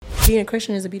being a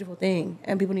Christian is a beautiful thing,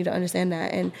 and people need to understand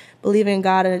that. And believing in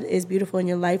God is beautiful, and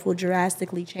your life will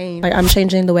drastically change. Like, I'm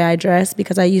changing the way I dress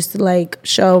because I used to like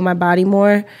show my body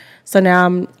more, so now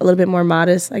I'm a little bit more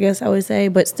modest, I guess I would say,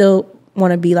 but still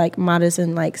want to be like modest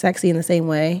and like sexy in the same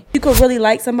way. You could really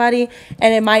like somebody,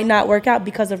 and it might not work out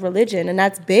because of religion, and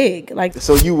that's big. Like,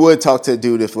 so you would talk to a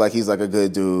dude if like he's like a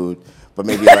good dude, but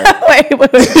maybe like wait.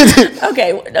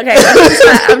 Okay.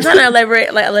 I'm trying to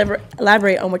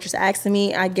elaborate on what you're asking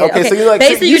me. I get. Okay. So you're like,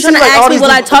 basically, you're trying to ask me, will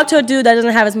I talk to a dude that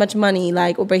doesn't have as much money,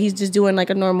 like, but he's just doing like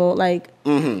a normal like.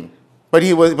 Mm-hmm. But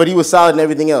he was solid in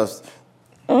everything else.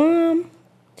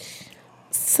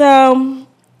 So.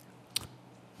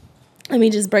 Let me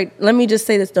just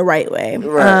say this the right way.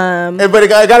 Right. But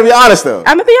I gotta be honest though.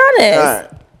 I'm gonna be honest. All right.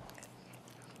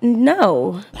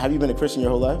 No. Have you been a Christian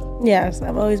your whole life? Yes,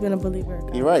 I've always been a believer.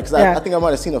 You're right, because I think I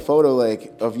might have seen a photo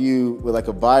like of you with like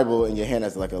a Bible in your hand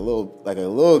as like a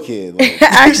little kid. Like.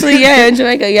 Actually, yeah, in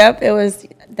Jamaica. Yep, it was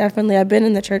definitely. I've been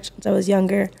in the church since I was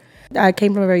younger. I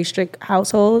came from a very strict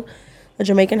household, a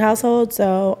Jamaican household.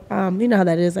 So you know how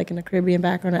that is, like in a Caribbean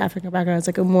background, an African background. It's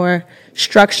like a more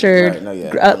structured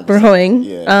upbringing.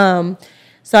 Yeah.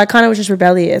 So I kind of was just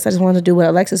rebellious. I just wanted to do what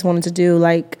Alexis wanted to do.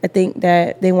 Like, I think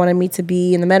that they wanted me to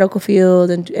be in the medical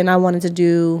field, and I wanted to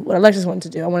do what Alexis wanted to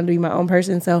do. I wanted to be my own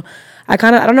person. So I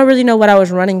don't really know what I was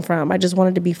running from. I just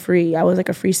wanted to be free. I was like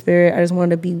a free spirit. I just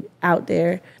wanted to be out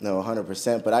there. No,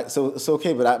 100%. But it's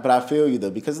okay. But I feel you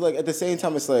though, because like at the same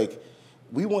time, it's like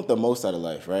we want the most out of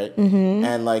life, right? Mm-hmm.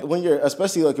 And like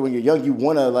especially like when you're young, you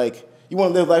want to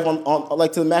live life on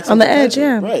like to the maximum. On the edge,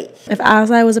 yeah. Right. If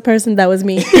outside was a person, that was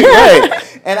me. Right.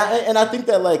 And I think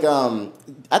that like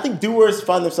I think doers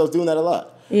find themselves doing that a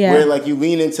lot. Yeah. Where like you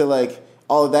lean into like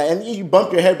all of that, and you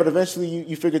bump your head, but eventually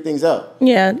you figure things out.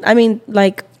 Yeah. I mean,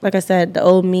 like I said, the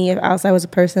old me, if outside was a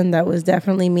person, that was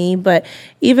definitely me. But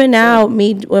even now,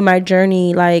 me with my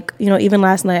journey, like, you know, even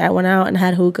last night I went out and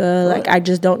had hookah. Right. Like, I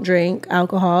just don't drink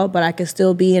alcohol, but I could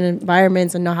still be in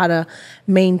environments and know how to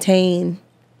maintain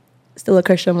still a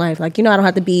Christian life. Like, you know, I don't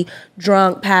have to be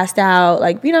drunk, passed out.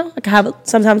 Like, you know,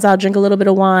 sometimes I'll drink a little bit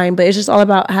of wine, but it's just all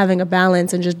about having a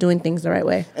balance and just doing things the right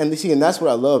way. And that's what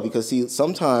I love, because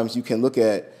sometimes you can look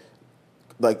at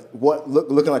like what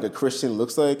looking like a Christian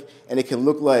looks like, and it can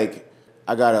look like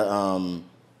I gotta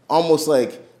almost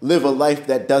like live a life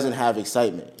that doesn't have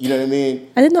excitement. You know what I mean?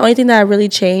 I think the only thing that I really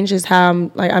changed is how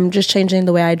I'm just changing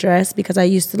the way I dress, because I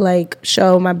used to like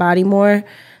show my body more.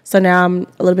 So now I'm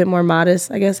a little bit more modest,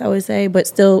 I guess I would say, but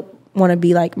still want to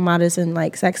be like modest and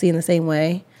like sexy in the same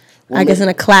way. Well, I guess in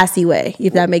a classy way,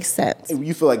 if that makes sense.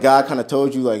 You feel like God kind of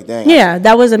told you, like, dang. Yeah,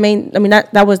 that was the main. I mean,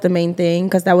 that was the main thing,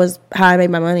 because that was how I made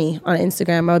my money on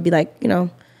Instagram. I would be like, you know,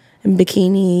 in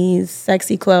bikinis,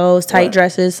 sexy clothes, tight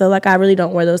dresses. So like, I really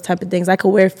don't wear those type of things. I could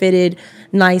wear fitted,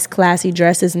 nice, classy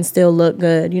dresses and still look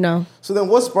good, you know. So then,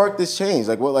 what sparked this change?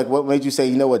 What made you say,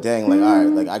 you know what, dang, like, all right,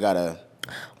 like I gotta.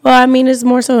 Well, I mean, it's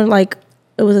more so like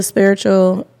it was a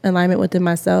spiritual alignment within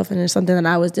myself, and it's something that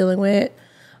I was dealing with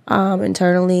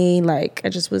internally. Like, I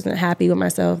just wasn't happy with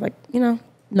myself. Like, you know,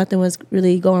 nothing was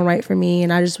really going right for me,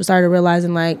 and I just started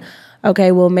realizing, like,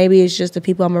 okay, well, maybe it's just the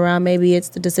people I'm around. Maybe it's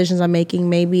the decisions I'm making.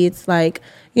 Maybe it's like,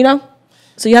 you know.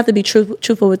 So you have to be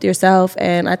truthful with yourself,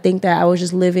 and I think that I was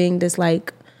just living this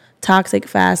like toxic,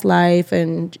 fast life,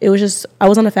 and it was just I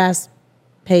was on a fast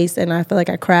pace, and I feel like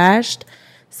I crashed.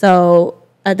 So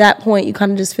at that point, you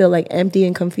kind of just feel like empty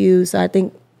and confused. So I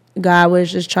think God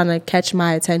was just trying to catch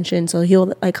my attention. So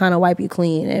he'll like kind of wipe you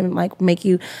clean and like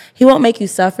he won't make you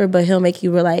suffer, but he'll make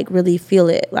you like really feel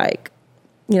it, like,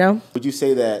 you know? Would you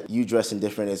say that you dressing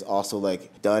different is also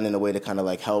like done in a way to kind of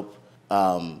like help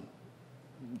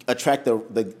attract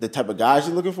the type of guys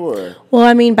you're looking for? Or? Well,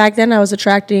 I mean, back then I was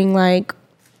attracting like,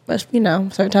 you know,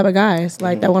 certain type of guys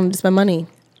like that wanted to spend money.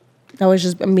 That was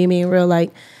just me being real,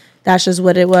 like, that's just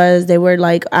what it was. They were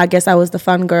like, I guess I was the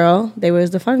fun girl. They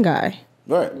was the fun guy.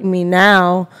 Right. I mean,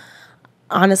 now,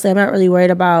 honestly, I'm not really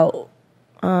worried about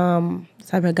the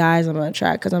type of guys I'm going to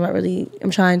attract, because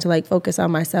I'm trying to, like, focus on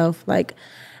myself. Like,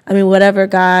 I mean, whatever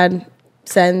God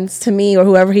sends to me, or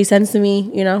whoever he sends to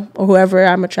me, you know, or whoever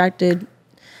I'm attracted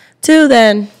to,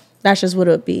 then that's just what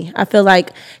it would be. I feel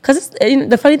like, because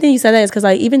the funny thing you said that is because,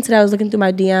 like, even today I was looking through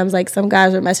my DMs, like, some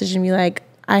guys were messaging me, like,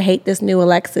 I hate this new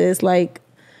Alexis, like,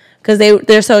 because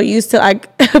they're so used to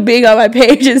like being on my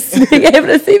page and being able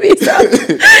to see me.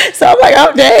 So I'm like,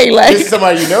 oh dang, like just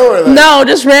somebody you know, or like? No,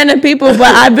 just random people. But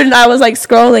I was like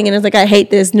scrolling, and it's like, I hate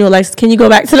this new Alexis. Can you go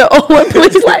back to the old one,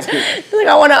 please? Like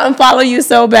I want to unfollow you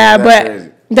so bad.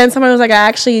 That's then somebody was like, I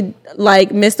actually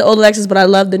like miss the old Alexis, but I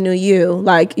love the new you.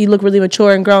 Like, you look really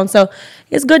mature and grown. So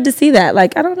it's good to see that.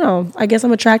 Like, I don't know. I guess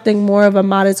I'm attracting more of a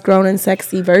modest, grown, and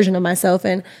sexy version of myself,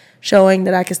 and showing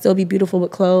that I can still be beautiful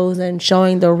with clothes, and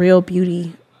showing the real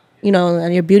beauty, you know,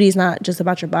 and your beauty is not just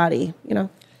about your body, you know.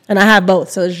 And I have both.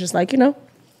 So it's just like, you know.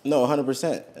 No,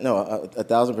 100%. No,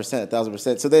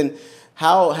 1,000%. So then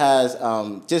how has,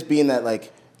 just being that,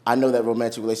 like, I know that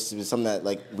romantic relationship is something that,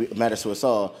 like, matters to us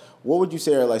all. What would you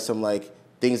say are, like, some, like,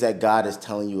 things that God is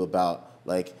telling you about,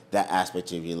 like, that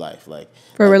aspect of your life? Like,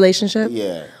 for a relationship?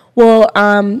 Yeah. Well,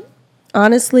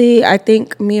 honestly, I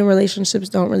think me and relationships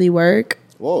don't really work.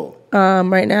 Whoa.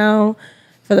 Right now,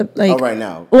 for the, like. Oh, right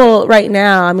now. Well, right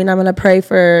now, I mean, I'm going to pray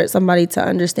for somebody to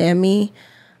understand me.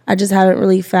 I just haven't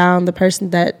really found the person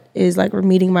that is, like,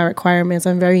 meeting my requirements.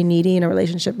 I'm very needy in a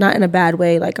relationship, not in a bad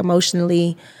way, like,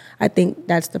 emotionally. I think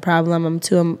that's the problem.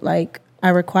 I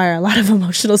require a lot of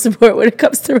emotional support when it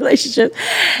comes to relationships,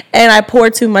 and I pour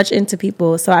too much into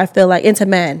people. So I feel like into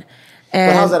men.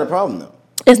 And but how's that a problem though?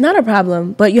 It's not a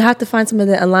problem, but you have to find something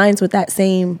that aligns with that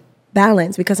same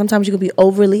balance, because sometimes you could be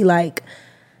overly, like,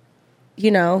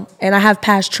 you know. And I have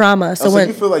past trauma, so when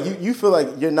you feel like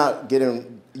you're not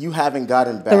getting, you haven't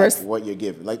gotten back what you're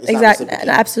giving, like, it's exactly,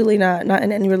 absolutely not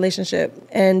in any relationship.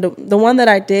 And the one that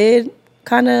I did,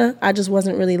 kind of, I just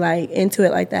wasn't really, like, into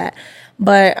it like that.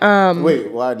 But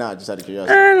wait, why not? Just out of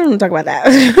curiosity. I don't want to talk about that.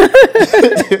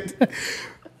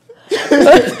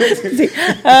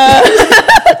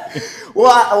 Well,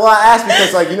 I asked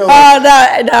because, like, you know. No,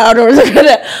 I don't want to talk about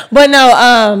that. But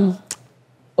no,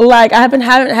 like, I haven't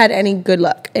had any good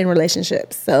luck in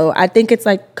relationships. So I think it's,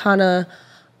 like, kind of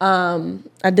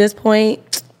at this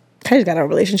point, I just got a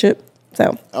relationship.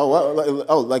 So. Oh,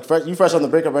 well, like fresh? You fresh on the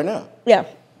breakup right now? Yeah.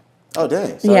 Oh,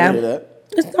 dang. Sorry to hear that.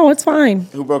 It's fine.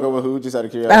 Who broke up with who? Just out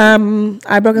of curiosity.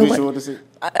 I broke up with.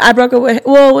 I broke up with.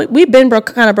 Well, we've been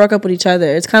broke up with each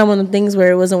other. It's kind of one of the things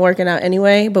where it wasn't working out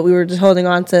anyway, but we were just holding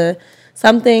on to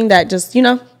something that just, you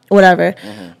know, whatever.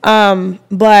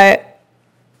 Mm-hmm. But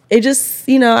it just,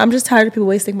 you know, I'm just tired of people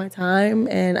wasting my time,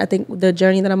 and I think the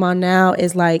journey that I'm on now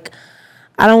is like,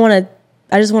 I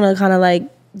just want to kind of, like,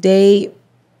 date,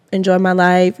 enjoy my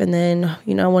life, and then,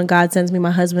 you know, when God sends me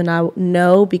my husband, I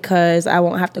know, because I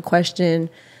won't have to question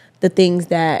the things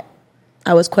that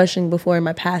I was questioning before in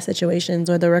my past situations,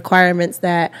 or the requirements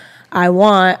that I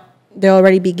want. They'll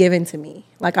already be given to me.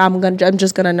 Like, I'm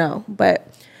just gonna know. But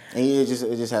and it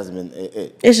just hasn't been.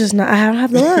 It's just not. I don't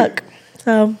have the luck,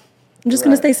 so I'm just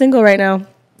gonna stay single right now.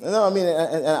 No, I mean,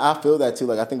 and I feel that too.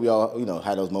 Like, I think we all, you know,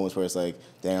 had those moments where it's like,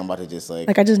 dang, I'm about to just, like.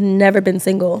 Like, I just never been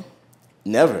single.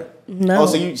 Never. No. Oh,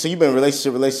 so you've been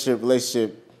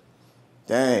relationship.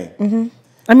 Dang. Mm-hmm.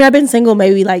 I mean, I've been single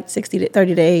maybe like 60 to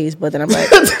 30 days, but then I'm like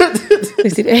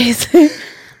 60 days.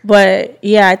 But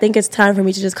yeah, I think it's time for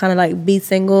me to just kind of, like, be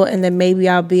single, and then maybe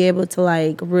I'll be able to,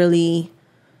 like, really.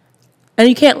 And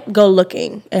you can't go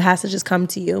looking; it has to just come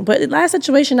to you. But the last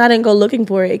situation, I didn't go looking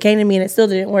for it; it came to me, and it still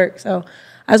didn't work. So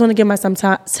I just want to give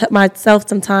myself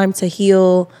some time to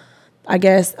heal, I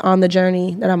guess, on the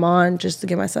journey that I'm on, just to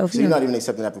give myself. So you're not even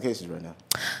accepting applications right now?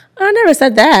 I never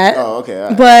said that. Oh, okay. All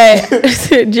right.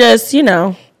 But just, you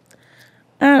know,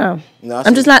 I don't know. No,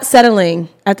 I'm just not settling.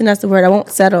 I think that's the word. I won't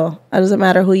settle. It doesn't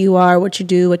matter who you are, what you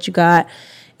do, what you got.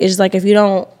 It's just like, if you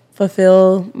don't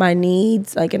fulfill my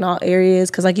needs, like, in all areas,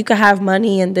 because, like, you could have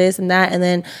money and this and that, and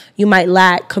then you might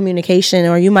lack communication,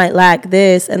 or you might lack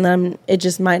this, and then it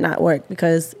just might not work,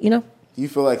 because, you know. You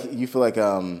feel like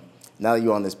now that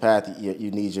you're on this path,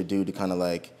 you need your dude to kind of,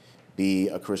 like, be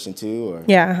a Christian too, or?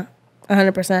 Yeah,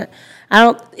 100%.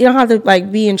 You don't have to,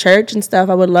 like, be in church and stuff.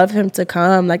 I would love him to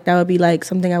come. Like, that would be, like,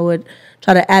 something I would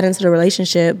try to add into the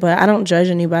relationship. But I don't judge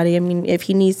anybody. I mean, if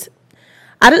he needs,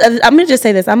 I'm gonna just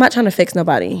say this: I'm not trying to fix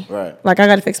nobody. Right. Like, I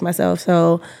got to fix myself.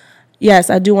 So, yes,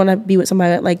 I do want to be with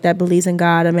somebody like that believes in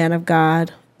God, a man of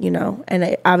God. You know,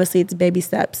 and obviously it's baby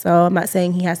steps. So I'm not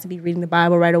saying he has to be reading the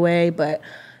Bible right away, but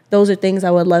those are things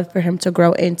I would love for him to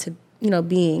grow into, you know,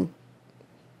 being.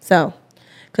 So,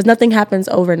 because nothing happens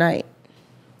overnight.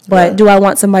 But do I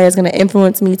want somebody that's going to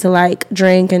influence me to, like,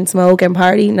 drink and smoke and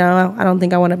party? No, I don't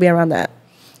think I want to be around that.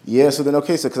 Yeah, so then,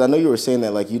 okay, so because I know you were saying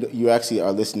that, like, you actually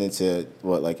are listening to,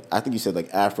 what, like, I think you said,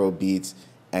 like, Afro beats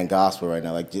and gospel right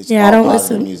now, like, just I don't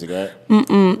listen music, right?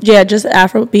 Yeah, just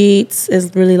Afro beats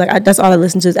is really, like, that's all I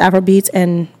listen to is Afro beats,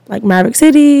 and, like, Maverick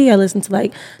City. I listen to,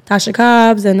 like, Tasha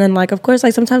Cobbs, and then, like, of course,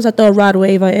 like, sometimes I throw a Rod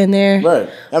Wave in there. Right.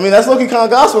 I mean, that's looking kind of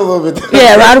gospel a little bit.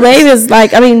 Yeah, Rod Wave is,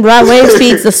 like, I mean, Rod Wave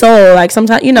feeds the soul. Like,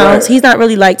 sometimes, you know, he's not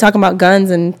really, like, talking about guns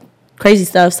and crazy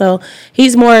stuff. So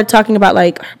he's more talking about,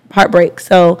 like, heartbreak.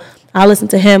 So I listen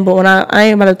to him, but when I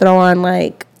ain't about to throw on,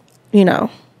 like, you know,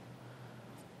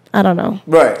 I don't know.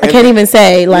 Right. I can't even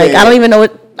say. Like, I don't even know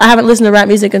what. I haven't listened to rap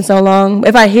music in so long.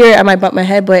 If I hear it, I might bump my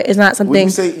head, but it's not something.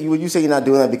 Would you say you're not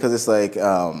doing that because it's like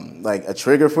a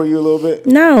trigger for you a little bit?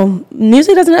 No,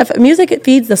 music doesn't. Music, it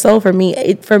feeds the soul for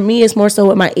me. For me, it's more so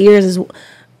what my ears is.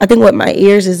 I think what my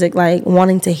ears is like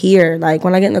wanting to hear. Like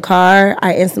when I get in the car,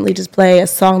 I instantly just play a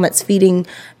song that's feeding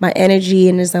my energy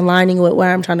and is aligning with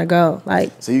where I'm trying to go.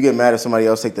 Like, so you get mad if somebody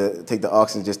else take the aux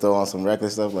and just throw on some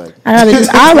reckless stuff like.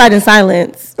 I'll ride in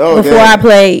silence before I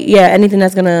play. Yeah, anything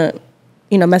that's gonna,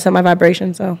 mess up my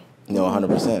vibration. So. No,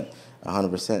 100%.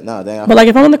 100%. No, damn. But like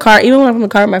if I'm in the car, even when I'm in the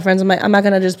car with my friends, I'm not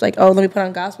gonna just like, let me put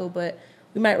on gospel. But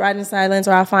we might ride in silence,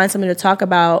 or I'll find something to talk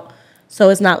about, so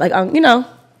it's not like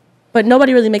But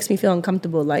nobody really makes me feel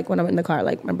uncomfortable. Like when I'm in the car,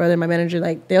 like my brother, and my manager,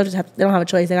 like they don't have a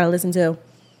choice. They gotta listen to.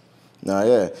 No,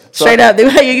 yeah. So, straight up, they're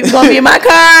like, you're gonna be in my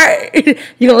car.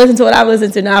 You're gonna listen to what I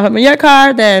listen to. Now, if I'm in your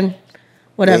car, then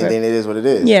whatever. Then it is what it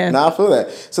is. Yeah. No, I feel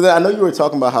that. So then I know you were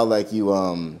talking about how like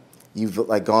you've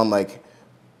like gone like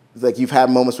you've had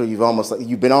moments where you've almost like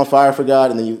you've been on fire for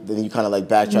God, and then you kind of like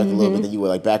backtracked a little bit, then you were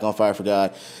like back on fire for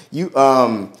God. You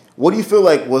what do you feel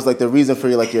like was like the reason for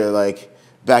your like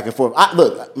back and forth?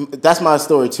 Look, that's my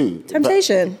story too.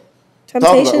 Temptation.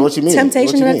 Temptation. What you mean?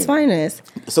 Temptation at its finest.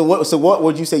 So what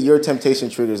would you say your temptation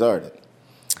triggers are then?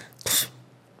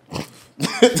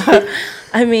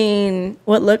 I mean,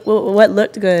 what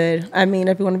looked good. I mean,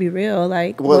 if you want to be real,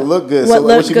 like what looked good. What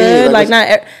looked good? Like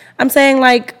not. I'm saying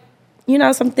like,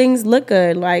 some things look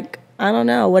good. Like I don't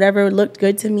know, whatever looked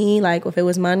good to me. Like if it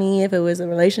was money, if it was a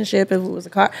relationship, if it was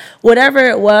a car, whatever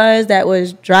it was that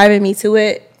was driving me to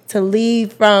it, to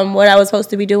leave from what I was supposed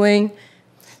to be doing.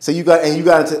 So you got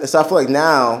into. So I feel like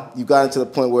now you got into the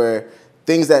point where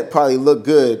things that probably look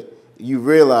good, you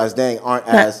realize, dang, aren't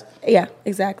as. Yeah,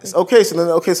 exactly. Okay, so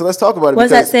let's talk about it.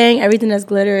 What's that saying? Everything that's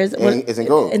glitter isn't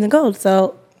gold. Isn't gold.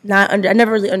 So I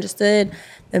never really understood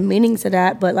the meaning to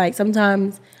that, but like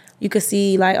sometimes you could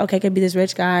see like, okay, could be this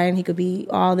rich guy and he could be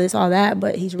all this, all that,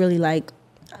 but he's really like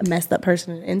a messed up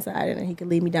person inside, and he could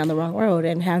lead me down the wrong road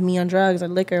and have me on drugs or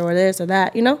liquor or this or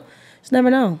that. Just never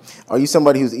know. Are you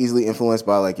somebody who's easily influenced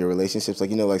by like your relationships? Like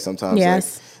like sometimes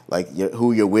yes. like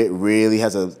who you're with really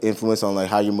has an influence on like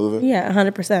how you're moving? Yeah,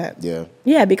 100%. Yeah.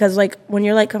 Yeah, because like when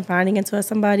you're like confiding into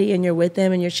somebody and you're with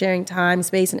them and you're sharing time,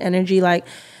 space, and energy, like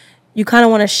you kind of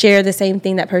want to share the same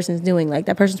thing that person's doing. Like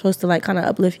that person's supposed to like kind of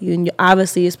uplift you, and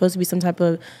obviously it's supposed to be some type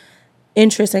of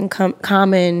interest and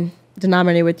common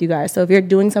denominator with you guys. So if you're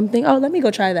doing something, let me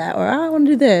go try that, or I want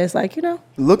to do this, like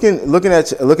Looking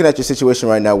at your situation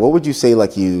right now, what would you say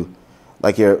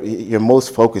you're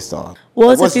most focused on?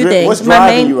 Well, it's a few things. What's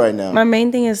driving you right now? My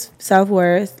main thing is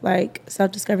self-worth, like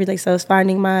self-discovery, like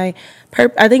finding my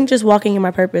purpose. I think just walking in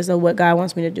my purpose of what God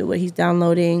wants me to do, what He's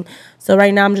downloading. So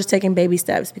right now I'm just taking baby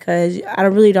steps because I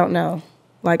really don't know.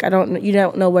 Like I don't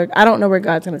know where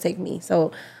God's gonna take me.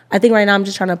 So I think right now I'm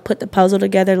just trying to put the puzzle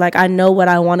together. Like I know what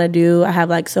I want to do. I have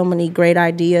like so many great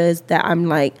ideas that I'm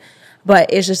like,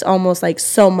 but it's just almost like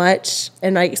so much.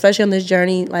 And like especially on this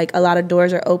journey, like a lot of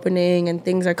doors are opening and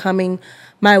things are coming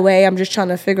my way. I'm just trying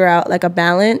to figure out like a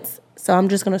balance. So I'm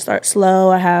just gonna start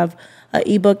slow. I have an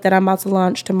ebook that I'm about to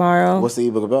launch tomorrow. What's the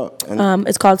ebook about?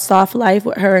 It's called Soft Life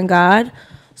with Her and God.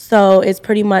 So it's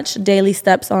pretty much daily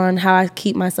steps on how I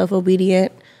keep myself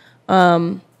obedient.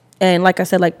 And like I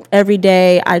said, like every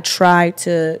day I try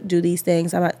to do these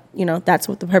things. That's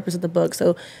what the purpose of the book.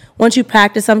 So once you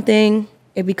practice something,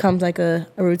 it becomes like a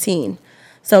routine.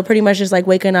 So pretty much just like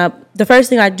waking up. The first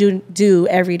thing I do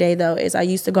every day though is I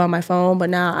used to go on my phone, but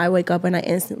now I wake up and I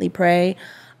instantly pray.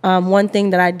 One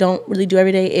thing that I don't really do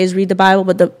every day is read the Bible,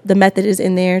 but the method is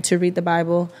in there to read the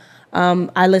Bible.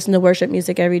 I listen to worship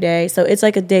music every day. So it's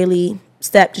like a daily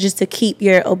step just to keep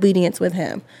your obedience with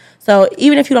Him. So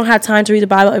even if you don't have time to read the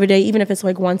Bible every day, even if it's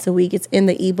like once a week, it's in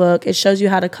the ebook. It shows you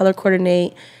how to color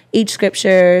coordinate each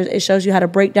scripture. It shows you how to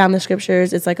break down the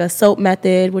scriptures. It's like a SOAP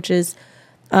method, which is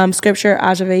scripture,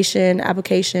 observation,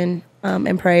 application,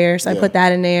 and prayer. So I put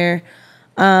that in there.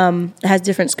 It has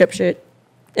different scripture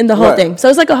in the whole thing. So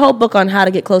it's like a whole book on how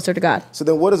to get closer to God. So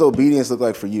then what does obedience look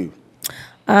like for you?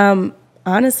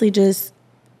 Honestly, just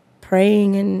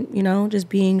praying and, just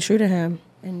being true to Him.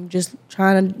 And just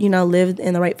trying to, live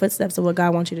in the right footsteps of what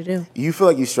God wants you to do. You feel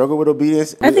like you struggle with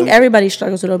obedience? I think everybody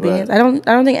struggles with obedience. Right.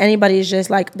 I don't think anybody is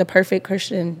just like the perfect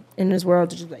Christian in this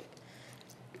world. Just like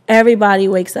everybody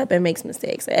wakes up and makes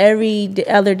mistakes. Every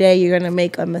other day you're gonna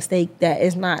make a mistake that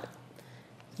is not,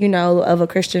 of a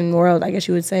Christian world. I guess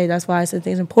you would say. That's why I said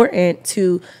it's important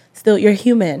to still. You're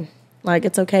human. Like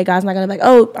it's okay. God's not gonna be like,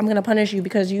 oh, I'm gonna punish you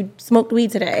because you smoked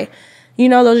weed today. you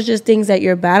know, those are just things that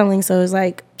you're battling. So it's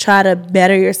like, try to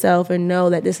better yourself and know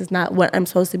that this is not what I'm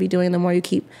supposed to be doing. The more you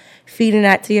keep feeding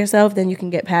that to yourself, then you can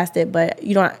get past it. But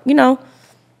you don't, you know.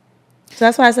 So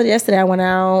that's why I said yesterday I went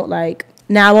out, like,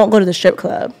 now I won't go to the strip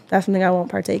club. That's something I won't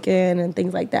partake in and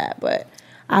things like that. But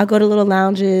I'll go to little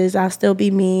lounges. I'll still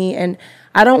be me. And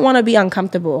I don't want to be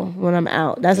uncomfortable when I'm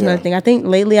out. That's another thing. I think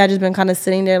lately I just been kind of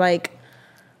sitting there, like,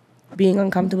 being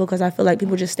uncomfortable because I feel like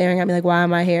people just staring at me like, why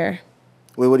am I here?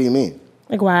 Wait, what do you mean?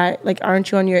 Like, why? Like, aren't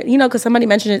you on your, you know, because somebody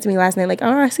mentioned it to me last night, like, oh,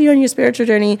 I see you on your spiritual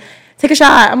journey. Take a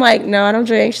shot. I'm like, no, I don't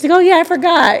drink. She's like, oh, yeah, I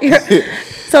forgot.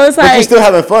 So it's like. But you're still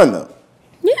having fun, though.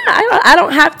 Yeah, I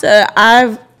don't have to.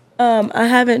 I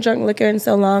haven't drunk liquor in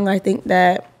so long. I think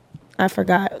that I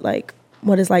forgot, like,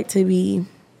 what it's like to be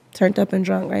turned up and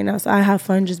drunk right now. So I have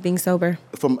fun just being sober.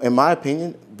 In my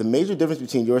opinion, the major difference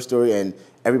between your story and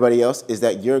everybody else is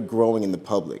that you're growing in the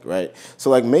public, right? So,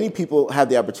 like, many people have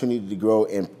the opportunity to grow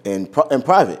in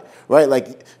private, right?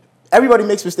 Like, everybody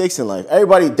makes mistakes in life.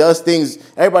 Everybody does things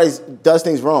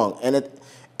wrong.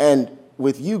 And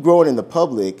with you growing in the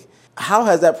public, how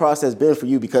has that process been for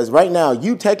you? Because right now,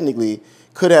 you technically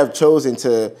could have chosen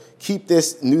to keep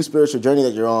this new spiritual journey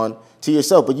that you're on to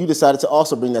yourself, but you decided to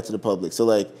also bring that to the public. So,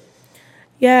 like...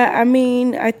 Yeah, I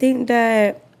mean, I think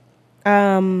that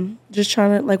just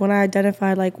trying to, like, when I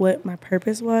identified, like, what my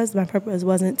purpose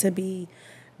wasn't to be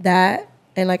that.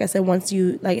 And like I said, once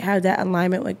you, like, have that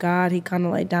alignment with God, he kind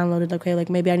of, like, downloaded, okay, like,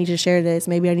 maybe I need to share this.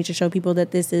 Maybe I need to show people that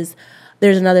there's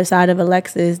another side of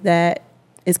Alexis that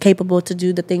is capable to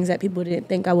do the things that people didn't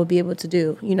think I would be able to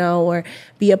do, you know, or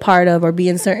be a part of or be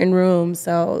in certain rooms.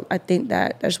 So I think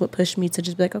that's what pushed me to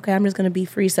just be like, okay, I'm just going to be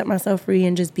free, set myself free,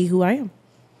 and just be who I am.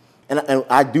 And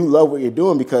I do love what you're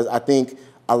doing because I think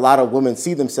a lot of women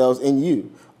see themselves in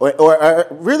you or are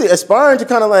really aspiring to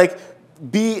kind of, like,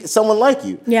 be someone like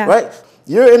you, right?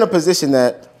 You're in a position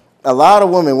that a lot of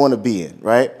women want to be in,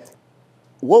 right?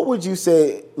 What would you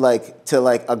say, like, to,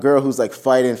 like, a girl who's, like,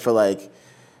 fighting for, like,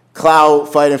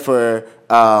 clout, fighting for,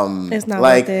 it's not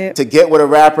like, worth it. To get with a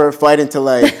rapper, fighting to,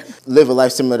 like, live a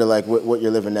life similar to, like, what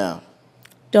you're living now?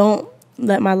 Don't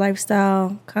let my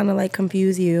lifestyle kind of, like,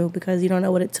 confuse you because you don't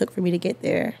know what it took for me to get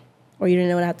there, or you didn't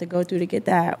know what I have to go through to get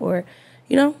that, or,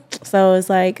 you know? So it's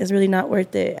like, it's really not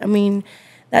worth it. I mean,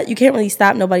 that you can't really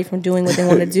stop nobody from doing what they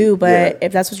want to do, but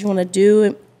if that's what you want to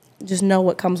do, just know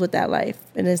what comes with that life,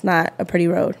 and it's not a pretty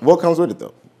road. What comes with it,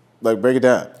 though? Like, break it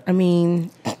down. I mean,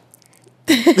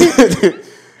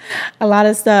 a lot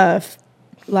of stuff.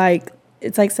 Like,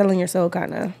 it's like selling your soul,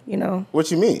 kind of, you know?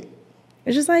 What you mean?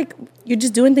 It's just like you're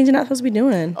just doing things you're not supposed to be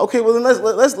doing. Okay, well then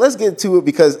let's get to it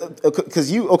because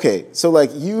so, like,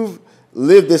 you've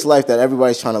lived this life that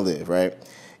everybody's trying to live, right?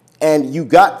 And you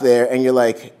got there and you're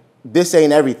like, this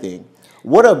ain't everything.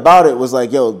 What about it was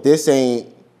like, yo, this ain't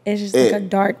It's just like a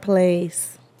dark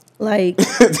place. Like,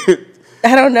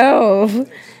 I don't know.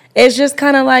 It's just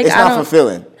kind of like, it's not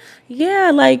fulfilling.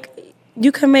 Yeah, like,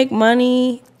 you can make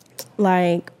money,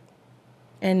 like,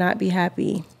 and not be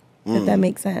happy. If that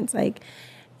makes sense. Like,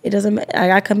 it doesn't, like,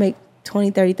 I could make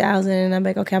 20, 30,000 and I'm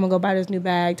like, okay, I'm gonna go buy this new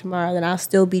bag tomorrow. Then I'll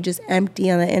still be just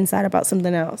empty on the inside about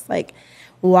something else. Like,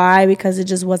 why? Because it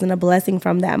just wasn't a blessing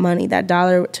from that money. That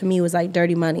dollar to me was like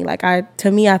dirty money. Like, I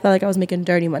felt like I was making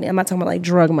dirty money. I'm not talking about, like,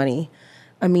 drug money.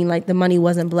 I mean, like, the money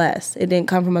wasn't blessed. It didn't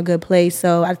come from a good place.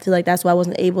 So I feel like that's why I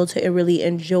wasn't able to really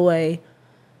enjoy.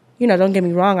 You know, don't get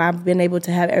me wrong, I've been able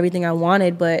to have everything I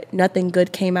wanted, but nothing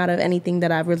good came out of anything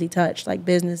that I've really touched, like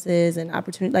businesses and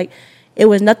opportunity. Like,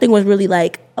 nothing was really,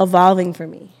 like, evolving for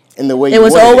me. In the way it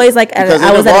was always like because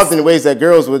it evolved in the ways that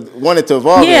girls would want it to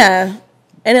evolve. Yeah,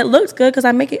 and it looks good because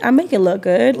I make it look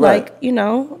good. Right. Like, you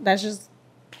know, that's just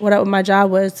what my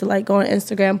job was, to, like, go on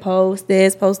Instagram, post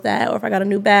this, post that, or if I got a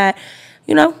new bag,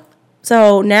 you know.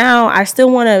 So now I still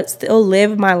want to still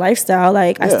live my lifestyle.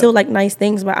 Like, I still like nice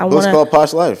things, but I want to. It's called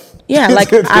posh life. Yeah,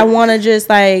 like, I want to just,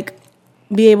 like,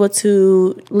 be able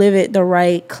to live it the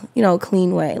right, you know,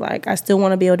 clean way. Like, I still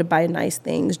want to be able to buy nice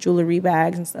things, jewelry,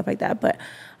 bags, and stuff like that. But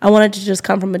I want it to just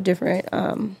come from a different,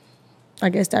 I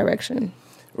guess, direction.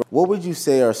 What would you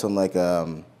say are some, like,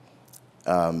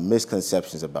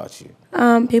 misconceptions about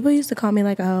you? People used to call me,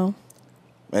 like, a hoe.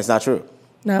 It's not true.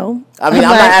 No. I mean, I'm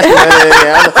not asking.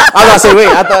 I'm not saying, wait,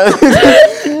 I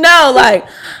thought. No,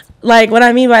 like what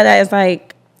I mean by that is,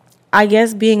 like, I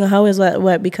guess being a hoe is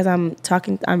what because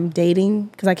I'm dating,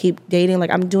 because I keep dating.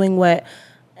 Like, I'm doing what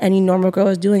any normal girl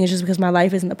is doing. It's just because my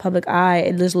life is in the public eye.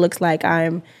 It just looks like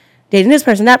I'm dating this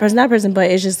person, that person, that person. But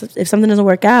it's just, if something doesn't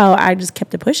work out, I just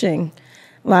kept it pushing.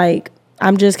 Like,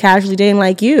 I'm just casually dating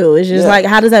like you. It's just like,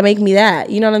 how does that make me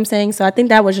that? You know what I'm saying? So I think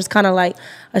that was just kind of like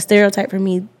a stereotype for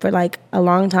me for, like, a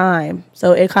long time.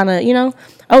 So it kind of, you know,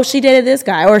 oh, she dated this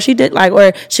guy, or she did like,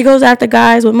 or she goes after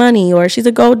guys with money, or she's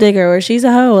a gold digger, or she's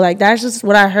a hoe. Like, that's just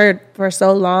what I heard for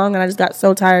so long, and I just got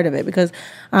so tired of it because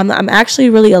I'm actually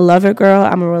really a lover girl.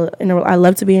 I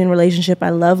love to be in a relationship. I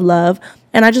love,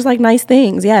 and I just like nice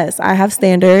things. Yes, I have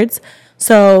standards.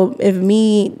 So if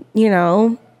me,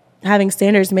 having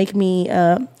standards make me,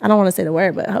 I don't want to say the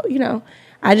word, but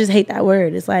I just hate that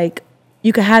word. It's like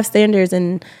you could have standards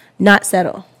and not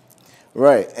settle.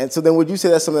 Right, and so then would you say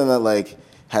that's something that like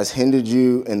has hindered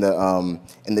you in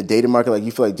the dating market? Like,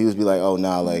 you feel like dudes be like, oh,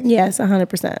 nah, like... Yes,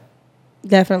 100%.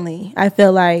 Definitely. I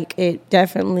feel like it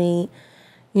definitely,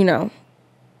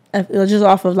 just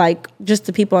off of, like, just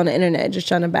the people on the internet just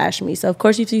trying to bash me. So, of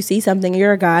course, if you see something,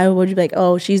 you're a guy, would you be like,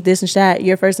 oh, she's this and that?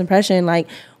 Your first impression, like,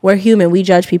 we're human. We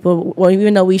judge people. Well,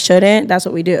 even though we shouldn't, that's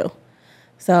what we do.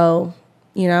 So,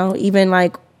 even,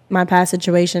 like, my past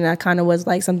situation, that kind of was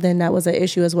like something that was an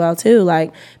issue as well too.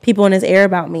 Like, people in his ear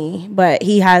about me, but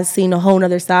he has seen a whole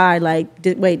nother side. Like,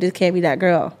 wait, this can't be that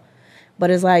girl. But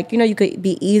it's like, you could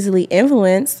be easily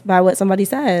influenced by what somebody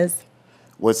says.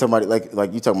 What somebody like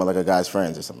you talking about, like a guy's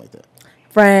friends or something like that?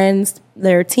 Friends,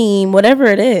 their team, whatever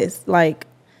it is, like,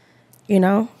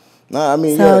 No, I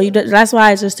mean, so yeah. That's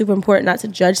why it's just super important not to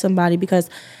judge somebody, because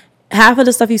half of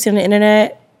the stuff you see on the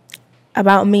internet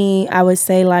about me, I would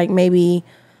say like maybe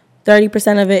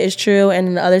 30% of it is true,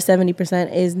 and the other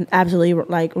 70% is absolutely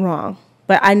like wrong.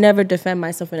 But I never defend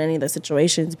myself in any of the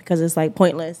situations because it's like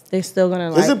pointless. They're still gonna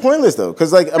like. Is it pointless though?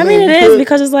 Because like I mean it is,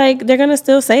 because it's like they're gonna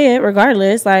still say it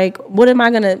regardless. Like, what is my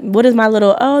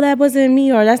little, oh, that wasn't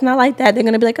me, or that's not like that? They're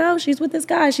gonna be like, oh, she's with this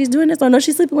guy, she's doing this, or no,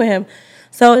 she's sleeping with him.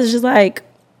 So it's just like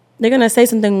they're gonna say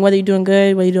something whether you're doing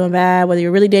good, whether you're doing bad, whether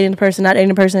you're really dating the person, not dating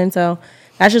the person. So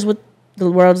that's just what the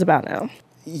world is about now.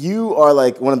 You are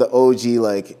like one of the OG,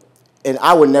 like. And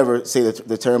I would never say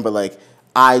the term, but like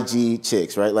IG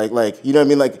chicks, right? Like you know what I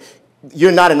mean? Like,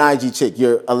 you're not an IG chick.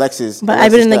 You're Alexis. But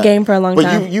I've been in the game for a long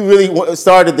time. But you really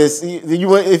started this.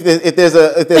 If there's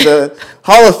a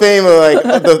Hall of Fame or like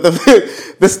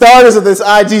the starters of this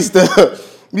IG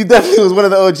stuff, you definitely was one of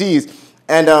the OGs.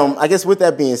 And I guess with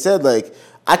that being said, like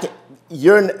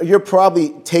you're probably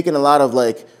taking a lot of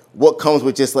like what comes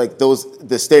with just like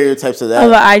the stereotypes of that.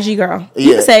 Of an IG girl. Yeah.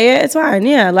 You can say it. It's fine.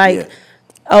 Yeah. Like. Yeah.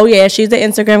 Oh, yeah, she's the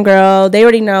Instagram girl. They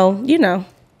already know,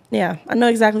 Yeah, I know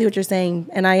exactly what you're saying,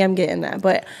 and I am getting that.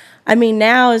 But, I mean,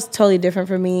 now it's totally different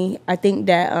for me. I think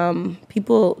that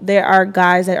there are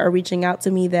guys that are reaching out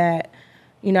to me that,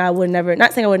 I would never,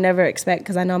 not saying I would never expect,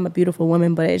 because I know I'm a beautiful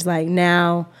woman, but it's like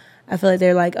now I feel like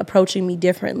they're, like, approaching me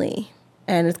differently.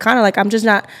 And it's kind of like I'm just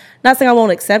not saying I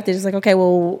won't accept it. It's like, okay,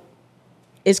 well,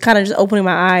 it's kind of just opening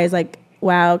my eyes, like,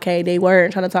 wow, okay, they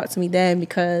weren't trying to talk to me then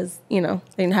because, they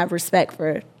didn't have respect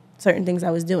for certain things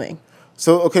I was doing.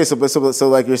 So, okay, so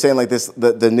like you're saying, like this,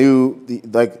 the new,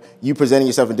 like you presenting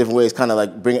yourself in different ways kind of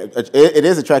like it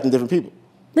is attracting different people.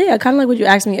 Yeah, kind of like what you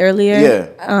asked me earlier.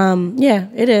 Yeah. Yeah,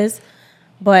 it is.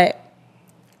 But,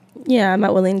 yeah, I'm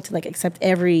not willing to like accept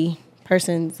every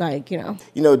person's like,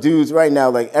 dudes right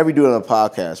now, like every dude on a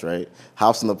podcast, right?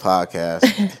 House on the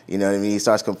podcast, you know what I mean? He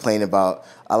starts complaining about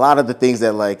a lot of the things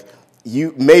that like,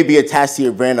 you may be attached to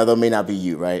your brand, although it may not be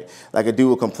you, right? Like a dude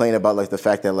will complain about like the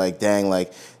fact that like, dang,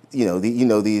 like,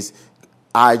 these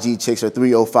IG chicks or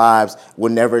 305s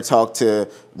would never talk to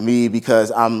me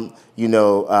because I'm,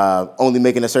 only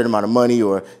making a certain amount of money,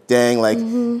 or dang, like.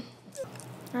 Mm-hmm.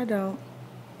 I don't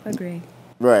agree.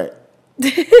 Right.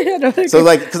 I don't agree. So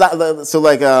like,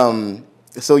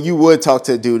 so you would talk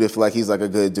to a dude if like he's like a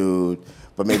good dude.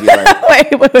 But maybe like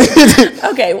wait.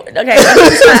 Okay.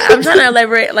 I'm trying to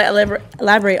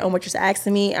elaborate on what you're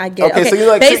asking me. I get. Okay. So you're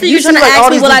like, basically you're trying to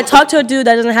ask me, will I talk to a dude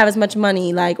that doesn't have as much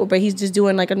money, like, but he's just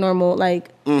doing like a normal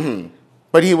like. Mm-hmm.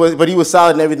 But he was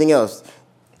solid and everything else.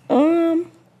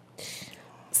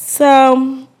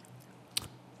 So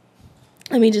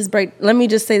let me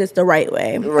just say this the right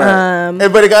way. Right.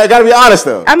 But I gotta be honest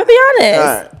though. I'm gonna be honest. All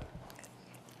right.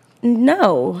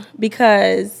 No,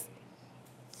 because.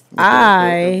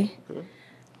 I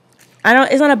don't.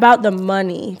 It's not about the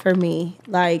money for me,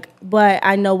 like, but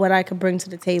I know what I could bring to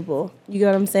the table. You get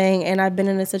what I'm saying? And I've been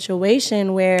in a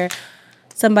situation where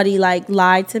somebody like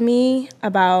lied to me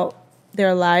about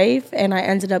their life, and I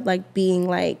ended up like being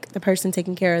like the person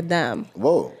taking care of them.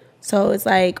 Whoa! So it's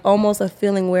like almost a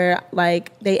feeling where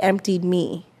like they emptied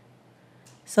me.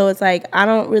 So it's like I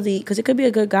don't really, because it could be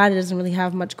a good guy that doesn't really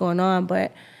have much going on,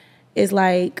 but. Is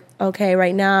like, okay,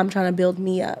 right now I'm trying to build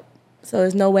me up. So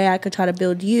there's no way I could try to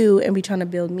build you and be trying to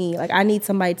build me. Like, I need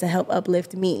somebody to help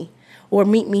uplift me or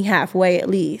meet me halfway at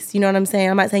least. You know what I'm saying?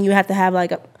 I'm not saying you have to have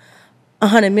like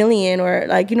 100 million or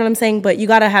like, you know what I'm saying? But you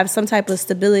got to have some type of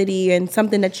stability and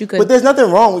something that you could. But there's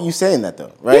nothing wrong with you saying that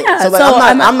though, right? Yeah, so like, so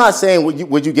I'm not saying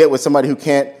would you get with somebody who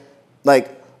can't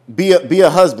like be a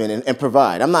husband and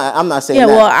provide. I'm not saying that.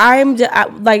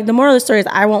 Well, like the moral of the story is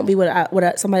I won't be with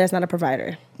somebody that's not a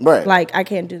provider. Right. Like I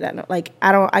can't do that. No. Like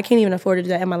I can't even afford to do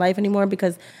that in my life anymore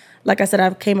because like I said,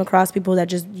 I've came across people that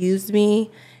just used me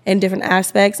in different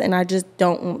aspects and I just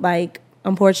don't like.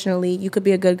 Unfortunately, you could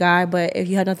be a good guy, but if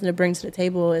you had nothing to bring to the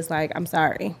table, it's like, I'm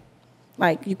sorry.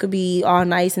 Like, you could be all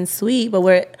nice and sweet,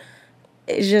 but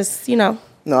it's just, you know.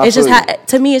 No, it's just,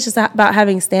 to me, it's just about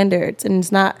having standards. And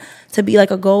it's not to be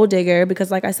like a gold digger because,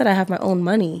 like I said, I have my own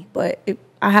money. But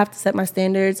I have to set my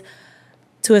standards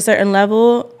to a certain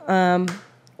level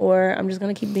or I'm just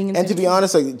going to keep being in. And to be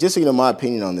honest, like, just so you know my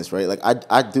opinion on this, right? Like,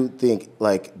 I do think,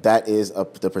 like, that is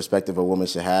the perspective a woman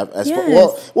should have.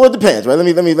 Well, it depends, right?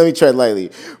 Let me tread lightly.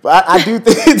 But I do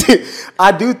think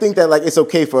I do think that, like, it's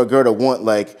okay for a girl to want,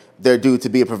 like, their dude to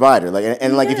be a provider. Like,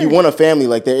 and like, if you want a family,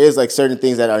 like, there is, like, certain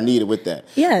things that are needed with that.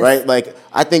 Yes. Right? Like,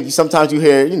 I think sometimes you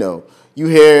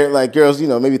hear, like, girls,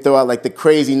 maybe throw out, like, the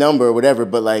crazy number or whatever,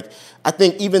 but, like, I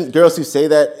think even girls who say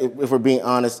that, if we're being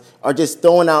honest, are just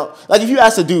throwing out, like, if you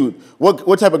ask a dude,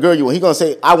 what type of girl you want, he's going to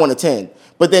say, I want a 10.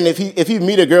 But then if you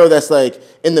meet a girl that's, like,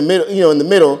 in the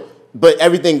middle, but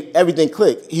everything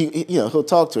click, he'll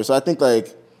talk to her. So I think,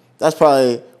 like, that's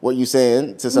probably what you're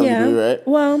saying to some degree, right?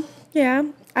 Well, yeah,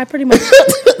 I pretty much,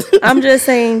 I'm just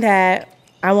saying that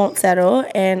I won't settle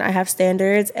and I have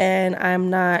standards and I'm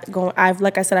not going,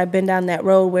 like I said, I've been down that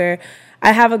road where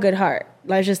I have a good heart.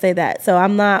 Let's just say that. So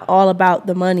I'm not all about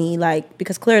the money, like,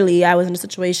 because clearly I was in a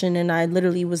situation and I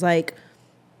literally was like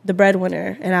the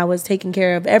breadwinner and I was taking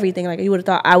care of everything. Like you would have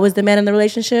thought I was the man in the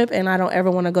relationship and I don't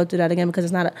ever want to go through that again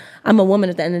because I'm a woman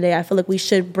at the end of the day. I feel like we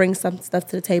should bring some stuff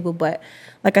to the table. But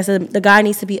like I said, the guy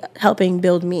needs to be helping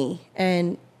build me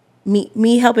and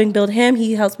me helping build him,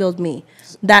 he helps build me.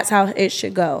 That's how it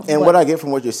should go. And what I get from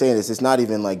what you're saying is it's not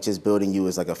even like just building you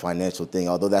as like a financial thing,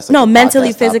 although that's like no,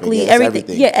 mentally, physically,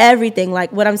 everything. Yeah, everything.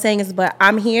 Like what I'm saying is, but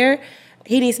I'm here.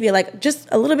 He needs to be like just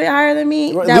a little bit higher than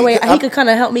me. That way he could kind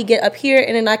of help me get up here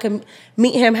and then I can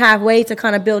meet him halfway to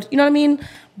kind of build, you know what I mean?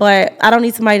 But I don't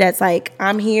need somebody that's like,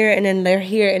 I'm here and then they're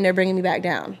here and they're bringing me back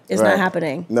down. It's not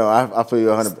happening. No, I feel you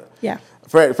 100%. Yeah.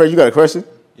 Fred, you got a question?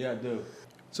 Yeah, I do.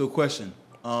 So question.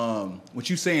 What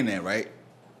you saying that, right?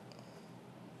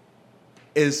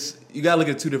 Is you gotta look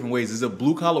at it two different ways. Is a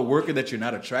blue collar worker that you're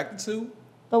not attracted to?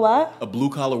 The what? A blue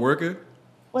collar worker.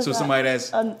 What's that? Somebody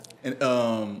that's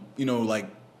like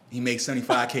he makes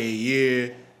 $75K a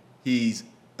year. He's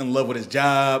in love with his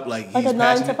job. Like he's a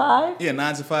 9 to 5? Yeah,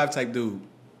 9 to 5 type dude.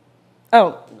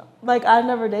 Oh, like I've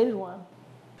never dated one.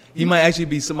 He might actually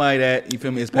be somebody that, you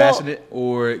feel me, is passionate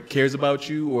or cares about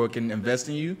you or can invest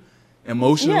in you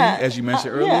emotionally, as you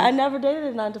mentioned earlier. Yeah, I never dated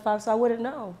a 9 to 5, so I wouldn't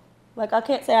know. Like I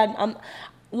can't say I'm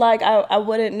like I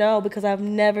wouldn't know because I've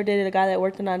never dated a guy that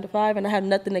worked a 9 to 5 and I have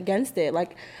nothing against it.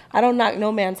 Like I don't knock no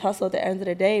man's hustle at the end of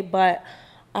the day, but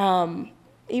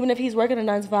even if he's working a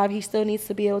 9 to 5, he still needs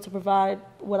to be able to provide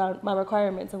my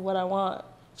requirements of what I want.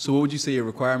 So what would you say your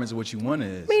requirements of what you want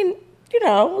is? I mean,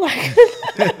 like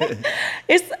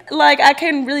it's like I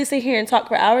can really sit here and talk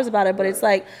for hours about it, but it's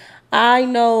like I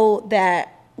know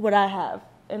that what I have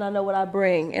and I know what I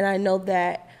bring and I know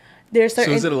that there's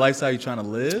certain. So is it a lifestyle you're trying to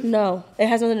live? No, it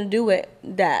has nothing to do with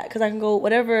that because I can go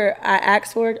whatever I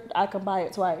ask for, I can buy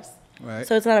it twice. Right.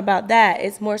 So it's not about that.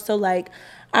 It's more so like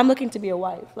I'm looking to be a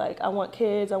wife. Like I want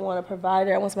kids, I want a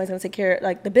provider, I want somebody to take care of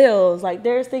like the bills. Like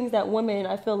there's things that women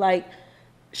I feel like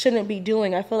shouldn't be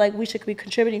doing. I feel like we should be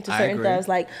contributing to certain things.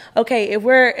 Like okay, if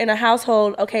we're in a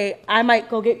household, okay, I might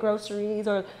go get groceries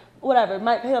or whatever,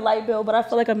 might pay a light bill, but I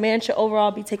feel like a man should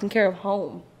overall be taking care of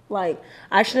home. Like,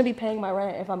 I shouldn't be paying my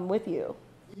rent if I'm with you.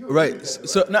 Right.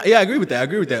 So, no, yeah, I agree with that. I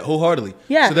agree with that wholeheartedly.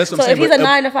 Yeah. So that's what I'm saying. If he's a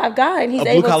 9 to 5 guy and he's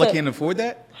able to... A blue-collar can't afford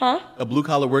that? Huh? A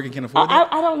blue-collar worker can't afford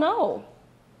that? I don't know.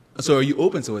 So are you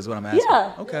open to it is what I'm asking?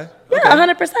 Yeah. Okay. Yeah,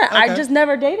 100%. Okay. I just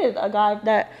never dated a guy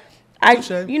that...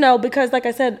 because like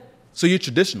I said... So you're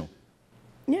traditional?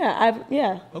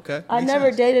 Yeah, Okay. I never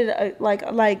dated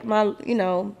like my,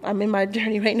 I'm in my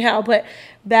journey right now, but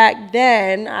back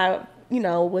then I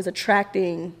was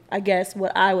attracting, I guess,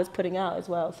 what I was putting out as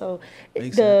well. So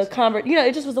it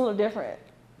just was a little different.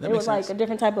 It was like a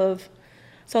different type of.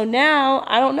 So now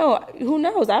I don't know. Who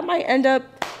knows? I might end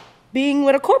up being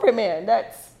with a corporate man.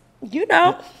 That's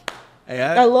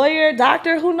a lawyer,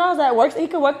 doctor. Who knows? That works. He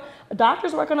could work.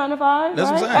 Doctors work on 9 to 5.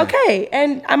 That's right? what I'm saying. Okay,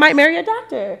 and I might marry a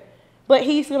doctor. But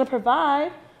he's going to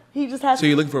provide. He just has So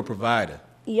you're looking for a provider?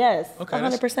 Yes, okay,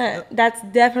 100%. That's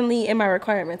definitely in my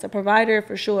requirements. A provider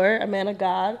for sure, a man of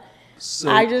God.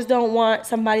 I just don't want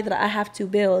somebody that I have to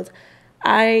build.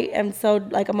 I am so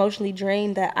like emotionally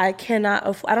drained that I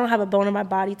cannot. I don't have a bone in my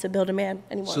body to build a man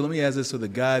anymore. So let me ask this: so the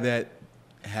guy that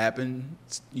happened,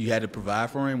 you had to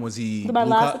provide for him. Was he my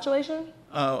last situation?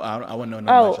 Oh, I wouldn't know nothing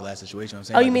about your last situation. I'm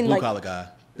saying, you mean the blue like collar guy,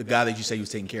 the guy that you say you was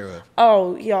taking care of.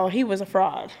 Oh, yo, he was a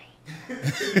fraud.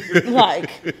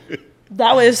 Like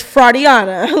that was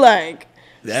fraudiana. Like.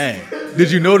 Dang.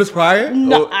 Did you notice prior?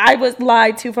 No, I was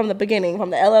lied to from the beginning,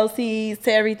 from the LLCs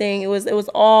to everything. It was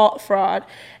all fraud,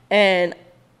 and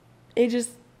it just,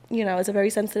 it's a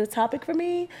very sensitive topic for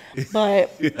me.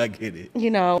 But I get it.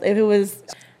 If it was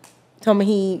told me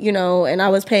he, and I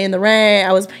was paying the rent,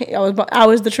 I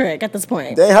was the trick at this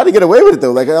point. Dang, how'd he get away with it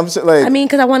though? Like I'm just, like, I mean,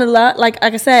 because I want to love. Like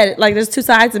I said, like there's two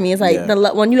sides of me. It's like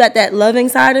when you at that loving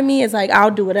side of me, it's like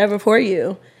I'll do whatever for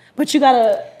you, but you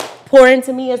gotta pour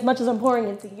into me as much as I'm pouring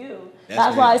into you.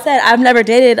 That's why I said I've never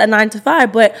dated a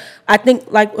 9-to-5, but I think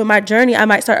like with my journey, I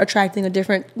might start attracting a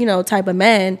different, type of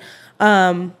man,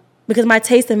 because my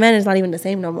taste in men is not even the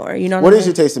same no more. What is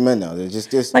your taste in men now? They're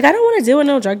just like I don't want to deal with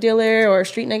no drug dealer or a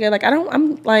street nigga. Like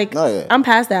I'm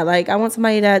past that. Like I want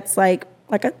somebody that's like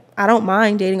I don't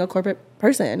mind dating a corporate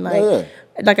person. Like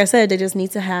like I said, they just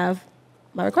need to have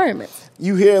my requirements.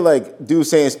 You hear like dudes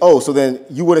saying, "Oh, so then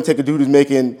you wouldn't take a dude who's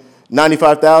making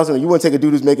 $95,000, or you wouldn't take a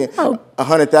dude who's making $100,000."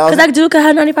 Because that dude could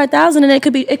have $95,000, and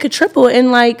it could triple,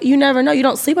 and like you never know. You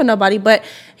don't sleep with nobody, but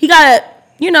he got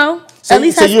So, at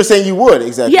least you're saying you would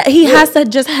exactly? Yeah, he has to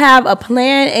just have a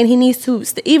plan, and he needs to.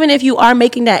 Even if you are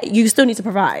making that, you still need to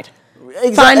provide.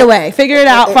 Exactly. Find a way, figure it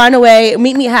out. Find a way.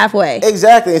 Meet me halfway.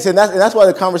 Exactly, and that's why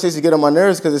the conversations get on my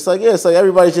nerves, because it's like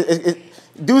everybody just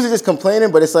dudes are just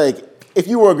complaining, but it's like, if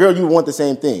you were a girl, you would want the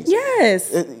same things.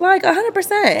 Yes, like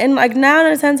 100%. And like 9 out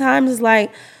of 10 times, it's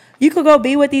like you could go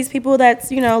be with these people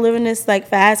that's living this like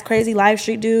fast, crazy life,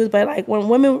 street dudes. But like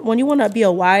when you want to be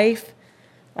a wife,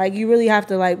 like you really have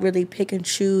to like really pick and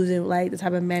choose and like the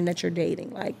type of man that you're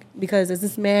dating. Like because does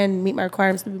this man meet my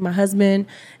requirements to be my husband?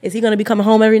 Is he gonna be coming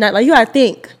home every night? Like you gotta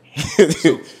think.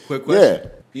 So quick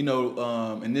question.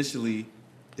 Yeah. Initially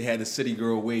they had the city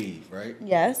girl wave, right?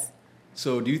 Yes.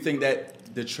 So do you think that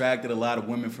detracted a lot of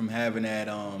women from having that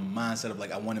mindset of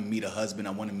like, I want to meet a husband,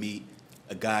 I want to meet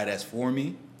a guy that's for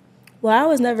me? Well, I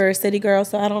was never a city girl,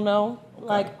 so I don't know. Okay.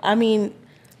 Like, I mean,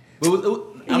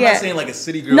 I'm not saying like a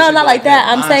city girl. No, not like that.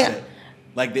 I'm saying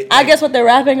like I guess what they're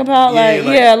rapping about.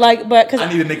 But because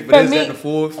I need a nigga for this, that, and the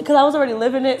fourth. Because I was already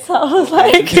living it, so I was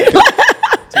like,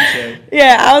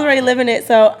 yeah, I was already living it.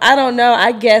 So I don't know.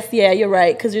 I guess you're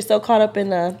right, because you're so caught up in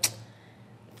the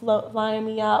flying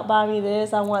me out, buy me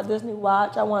this, I want this new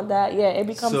watch, I want that. Yeah, it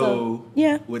becomes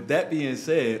With that being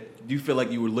said, do you feel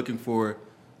like you were looking for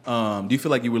at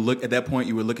that point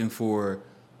you were looking for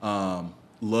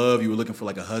love, you were looking for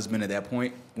like a husband at that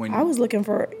point? When I was looking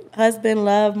for husband,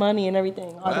 love, money, and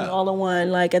everything all in one.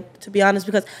 Like to be honest,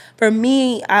 because for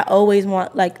me, I always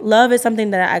want like love is something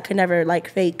that I could never like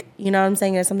fake. You know what I'm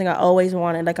saying? It's something I always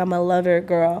wanted. Like I'm a lover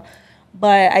girl.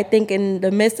 But I think in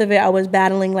the midst of it, I was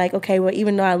battling like, okay, well,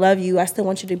 even though I love you, I still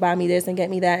want you to buy me this and get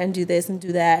me that and do this and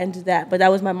do that and do that. But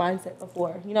that was my mindset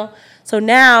before, So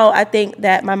now I think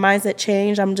that my mindset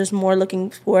changed. I'm just more looking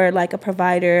for like a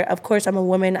provider. Of course, I'm a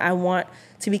woman. I want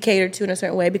to be catered to in a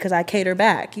certain way because I cater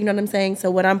back. You know what I'm saying? So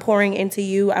what I'm pouring into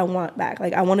you, I want back.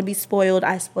 Like I want to be spoiled.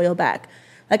 I spoil back.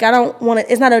 Like I don't want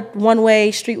to. It's not a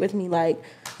one-way street with me. Like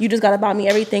you just gotta buy me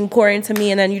everything, pour into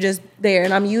me, and then you just there,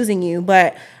 and I'm using you.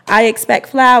 But I expect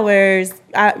flowers.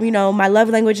 My love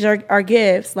languages are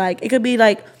gifts. Like it could be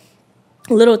like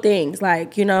little things,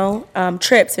 like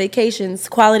trips, vacations,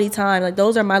 quality time. Like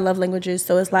those are my love languages.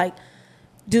 So it's like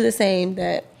do the same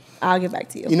that I'll get back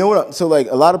to you. You know what? So like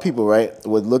a lot of people, right,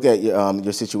 would look at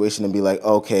your situation and be like,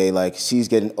 okay, like she's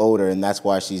getting older, and that's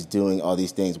why she's doing all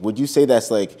these things. Would you say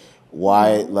that's like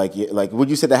why, like would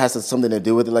you say that has something to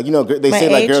do with it? Like, they say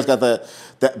like girls got the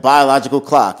biological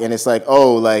clock, and it's like,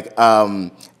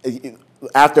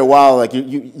 after a while, like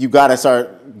you gotta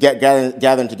start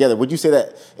gathering together. Would you say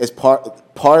that is part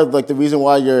of like the reason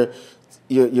why you're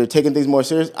taking things more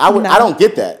serious? I don't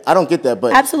get that.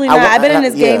 But absolutely not. I've been in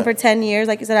this game for 10 years.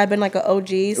 Like you said, I've been like an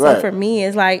OG. So for me,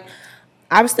 it's like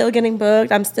I'm still getting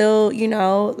booked. I'm still,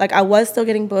 like I was still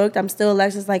getting booked. I'm still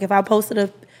Alexis. Like if I posted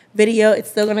a video, it's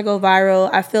still gonna go viral.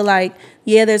 I feel like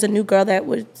there's a new girl that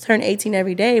would turn 18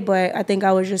 every day, but I think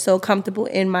I was just so comfortable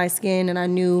in my skin and I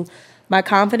knew my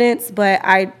confidence, but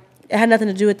it had nothing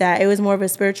to do with that. It was more of a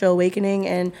spiritual awakening,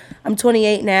 and I'm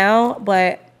 28 now,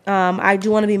 but I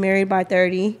do want to be married by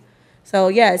 30. So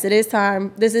yes, it is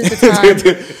time. This is the time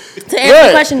to answer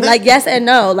the question, like yes and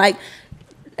no. Like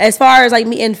as far as like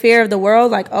me in fear of the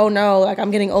world, like, oh no, like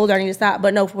I'm getting older, I need to stop.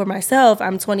 But no, for myself,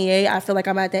 I'm 28. I feel like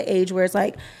I'm at that age where it's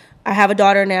like, I have a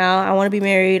daughter now. I want to be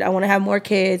married. I want to have more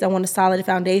kids. I want a solid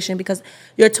foundation, because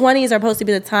your 20s are supposed to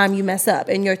be the time you mess up.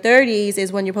 And your 30s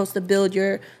is when you're supposed to build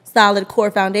your solid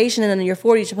core foundation. And then in your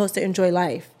 40s, you're supposed to enjoy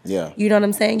life. Yeah. You know what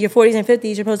I'm saying? Your 40s and 50s,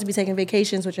 you're supposed to be taking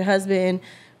vacations with your husband,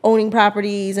 owning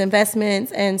properties,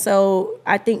 investments. And so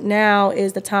I think now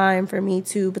is the time for me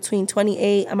to, between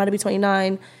 28, I'm about to be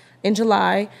 29 in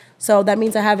July. So that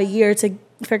means I have a year to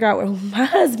figure out my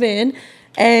husband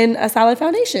and a solid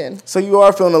foundation. So you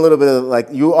are feeling a little bit of like,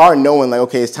 you are knowing like,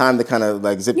 okay, it's time to kind of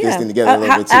like zip this thing together a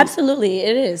little bit too. Absolutely,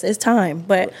 it is. It's time.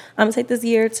 But I'm going to take this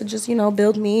year to just,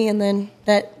 build me, and then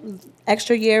that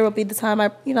extra year will be the time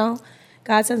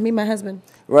God sends me my husband.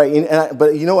 Right,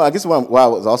 but you know what? I guess why I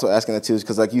was also asking that too is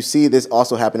because like you see this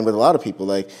also happening with a lot of people.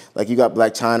 Like you got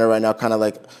Black China right now, kind of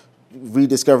like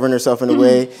rediscovering herself in a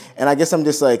way. And I guess I'm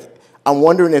just like, I'm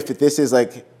wondering if this is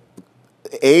like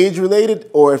age related,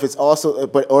 or if it's also,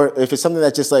 or if it's something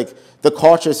that's just like the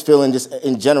culture is feeling just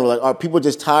in general. Like, are people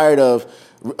just tired of?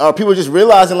 Are people just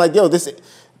realizing like, yo, this,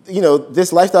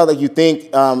 this lifestyle that you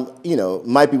think,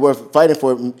 might be worth fighting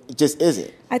for, just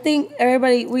isn't. I think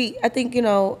everybody,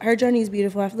 her journey is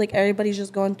beautiful. I feel like everybody's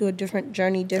just going through a different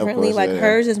journey differently. Course, like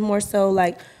hers is more so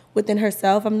like within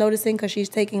herself, I'm noticing, because she's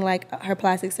taking like her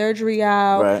plastic surgery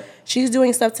out. Right. She's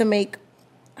doing stuff to make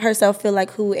herself feel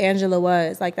like who Angela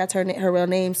was. Like that's her real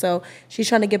name. So she's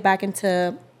trying to get back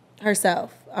into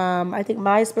herself. I think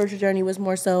my spiritual journey was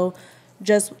more so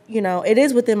just, it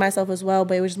is within myself as well,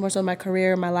 but it was just more so my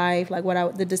career, my life, like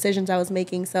the decisions I was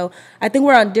making. So I think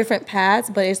we're on different paths,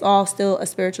 but it's all still a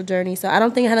spiritual journey. So I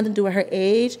don't think it had nothing to do with her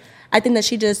age. I think that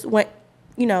she just went,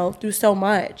 through so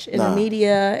much in the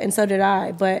media, and so did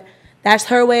I. But that's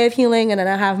her way of healing, and then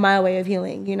I have my way of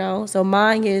healing, So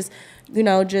mine is,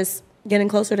 just getting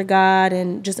closer to God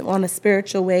and just on a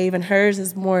spiritual wave, and hers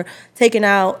is more taking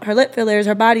out her lip fillers,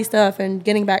 her body stuff, and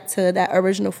getting back to that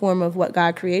original form of what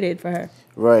God created for her.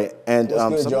 Right. And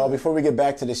what's good, y'all? Before we get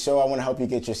back to the show, I want to help you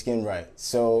get your skin right.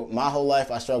 So my whole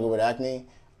life, I struggled with acne.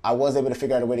 I was able to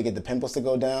figure out a way to get the pimples to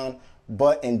go down,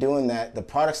 but in doing that, the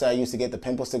products that I used to get the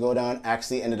pimples to go down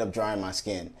actually ended up drying my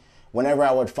skin. Whenever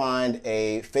I would find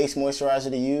a face moisturizer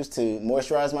to use to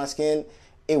moisturize my skin,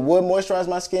 it would moisturize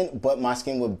my skin, but my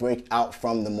skin would break out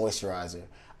from the moisturizer.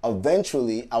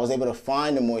 Eventually, I was able to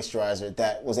find a moisturizer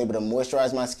that was able to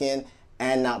moisturize my skin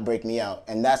and not break me out.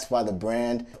 And that's by the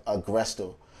brand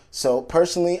Agrestal. So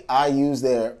personally, I use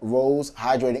their Rose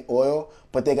Hydrating Oil,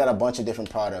 but they got a bunch of different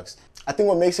products. I think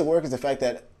what makes it work is the fact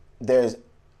that there's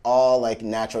all like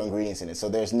natural ingredients in it. So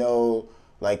there's no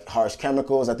like harsh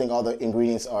chemicals. I think all the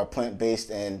ingredients are plant-based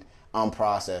and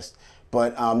unprocessed.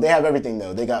 But they have everything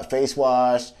though. They got face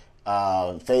wash,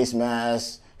 face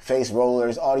masks, face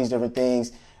rollers, all these different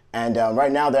things. And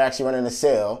right now they're actually running a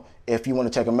sale. If you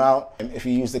want to check them out, if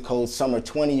you use the code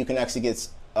SUMMER20, you can actually get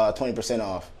 20%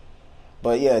 off.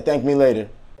 But yeah, thank me later.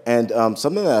 And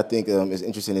something that I think is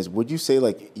interesting is, would you say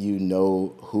like you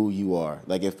know who you are?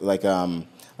 Like if like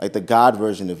the God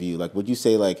version of you, like would you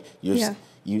say like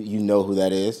you know who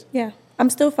that is? Yeah. I'm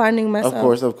still finding myself.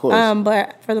 Of course.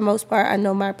 But for the most part, I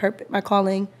know my purpose, my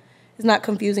calling is not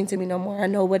confusing to me no more. I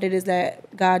know what it is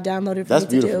that God downloaded for me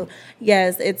to do.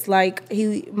 Yes, it's like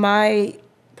my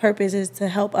purpose is to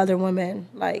help other women.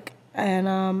 And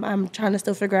I'm trying to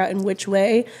still figure out in which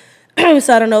way.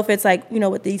 So I don't know if it's like,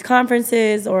 with these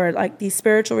conferences or like these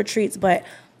spiritual retreats, but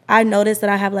I noticed that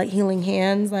I have like healing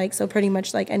hands. Like, so pretty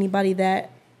much like anybody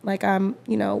that like I'm,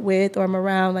 with or I'm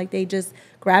around, like they just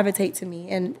gravitate to me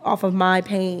and off of my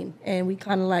pain. And we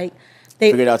kind of like,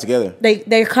 figure it out together.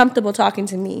 They're comfortable talking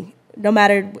to me. No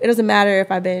matter, it doesn't matter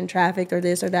if I've been trafficked or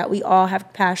this or that. We all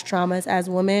have past traumas as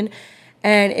women,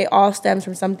 and it all stems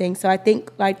from something. So I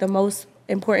think like the most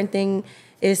important thing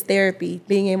is therapy,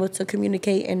 being able to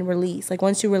communicate and release. Like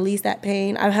once you release that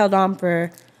pain, I've held on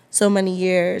for so many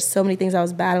years, so many things I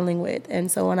was battling with.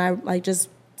 And so when I like just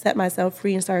set myself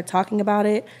free and started talking about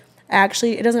it,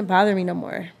 actually it doesn't bother me no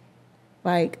more.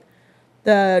 Like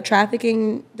the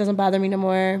trafficking doesn't bother me no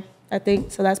more, I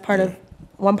think. So that's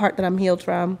one part that I'm healed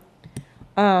from.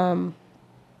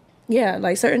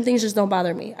 Like certain things just don't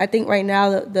bother me. I think right now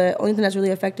the only thing that's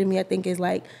really affected me, I think, is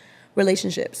like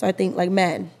relationships. So I think like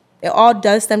men. It all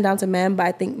does stem down to men, but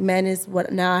I think men is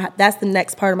what now. That's the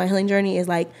next part of my healing journey, is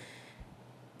like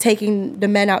taking the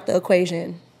men out the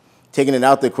equation. Taking it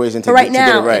out the equation to get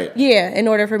it right. Yeah, in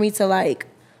order for me to like,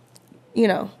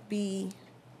 be,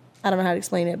 I don't know how to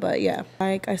explain it, but yeah.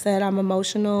 Like I said, I'm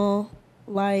emotional.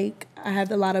 Like I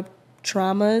have a lot of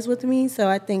traumas with me, so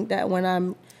I think that when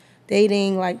I'm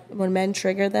dating, like when men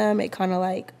trigger them, it kind of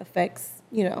like affects,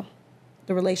 you know,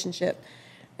 the relationship.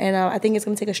 And I think it's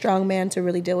going to take a strong man to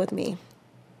really deal with me,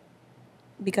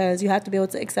 because you have to be able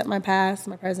to accept my past,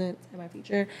 my present, and my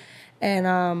future.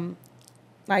 And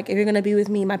like, if you're going to be with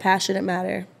me, my past shouldn't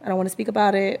matter. I don't want to speak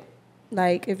about it.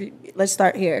 Like, let's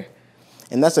start here.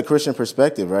 And that's a Christian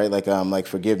perspective, right? Like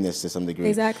forgiveness to some degree.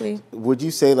 Exactly. Would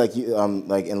you say like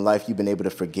in life you've been able to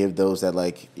forgive those that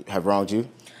like have wronged you?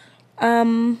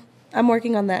 I'm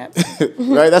working on that.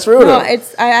 Right, that's real. No, I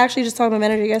actually just told my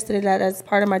manager yesterday that as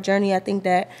part of my journey, I think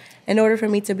that in order for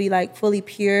me to be like fully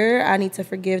pure, I need to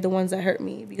forgive the ones that hurt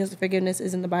me, because forgiveness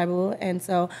is in the Bible, and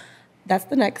so that's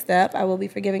the next step. I will be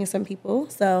forgiving some people.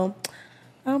 So,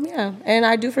 yeah, and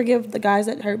I do forgive the guys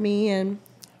that hurt me, and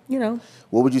you know.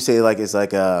 What would you say like is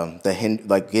like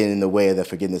like getting in the way of the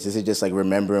forgiveness? Is it just like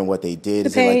remembering what they did? The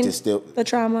pain, it like just still the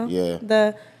trauma? Yeah.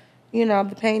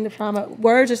 The pain, the trauma.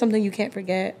 Words are something you can't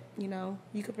forget. You know,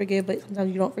 you could forgive, but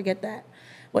sometimes you don't forget that.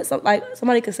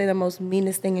 Somebody could say the most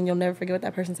meanest thing, and you'll never forget what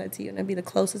that person said to you, and it'd be the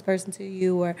closest person to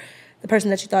you, or the person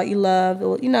that you thought you loved,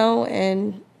 or, you know.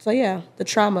 And so yeah, the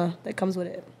trauma that comes with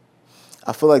it.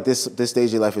 I feel like this stage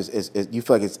of your life is you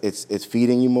feel like it's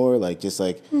feeding you more, like just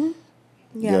like. Mm-hmm.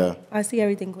 Yeah, I see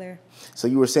everything clear. So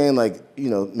you were saying like, you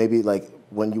know, maybe like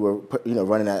when you were, you know,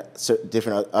 running at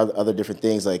other different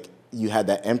things, like you had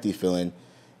that empty feeling.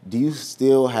 Do you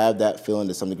still have that feeling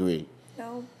to some degree?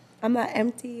 No, I'm not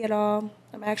empty at all.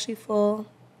 I'm actually full.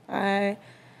 I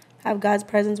have God's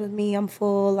presence with me. I'm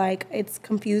full. Like, it's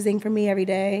confusing for me every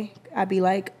day. I'd be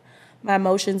like, my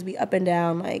emotions be up and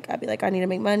down. Like, I'd be like, I need to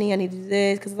make money. I need to do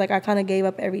this. Because, like, I kind of gave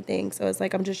up everything. So it's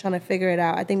like I'm just trying to figure it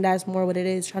out. I think that's more what it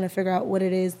is, trying to figure out what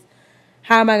it is.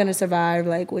 How am I going to survive,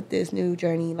 like, with this new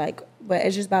journey? Like, but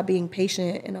it's just about being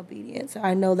patient and obedient. So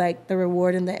I know, like, the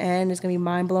reward in the end is going to be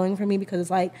mind-blowing for me, because it's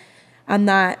like I'm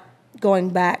not going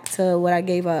back to what I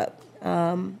gave up.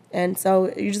 And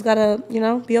so you just got to, you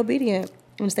know, be obedient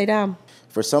and stay down.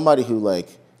 For somebody who,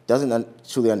 like, doesn't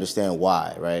truly understand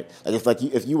why, right? Like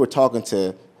if you were talking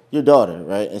to your daughter,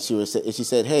 right, and she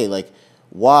said, "Hey, like,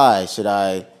 why should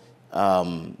I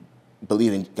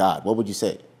believe in God?" What would you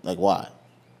say? Like, why?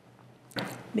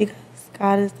 Because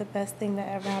God is the best thing that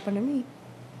ever happened to me.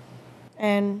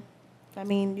 And I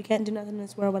mean, you can't do nothing in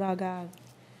this world without God.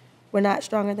 We're not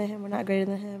stronger than Him. We're not greater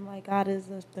than Him. Like, God is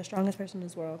the strongest person in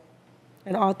this world,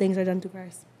 and all things are done through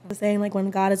Christ. I'm saying, like, when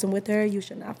God isn't with her, you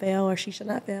should not fail, or she should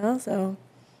not fail. So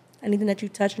anything that you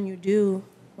touch and you do,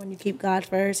 when you keep God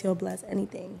first, He'll bless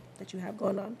anything that you have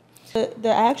going on.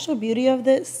 The actual beauty of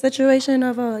this situation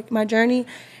of like my journey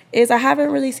is I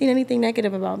haven't really seen anything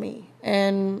negative about me,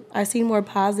 and I see more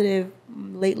positive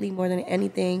lately more than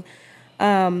anything.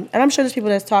 And I'm sure there's people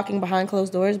that's talking behind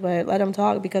closed doors, but let them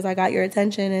talk, because I got your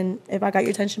attention, and if I got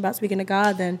your attention about speaking to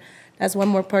God, then that's one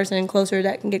more person closer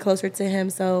that can get closer to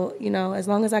Him. So, you know, as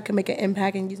long as I can make an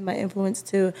impact and use my influence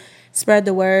to spread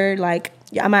the word, like,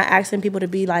 I'm not asking people to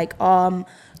be like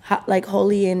like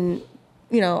holy and,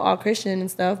 you know, all Christian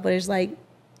and stuff, but it's like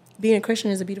being a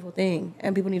Christian is a beautiful thing,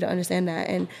 and people need to understand that.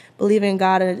 And believing in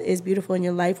God is beautiful, and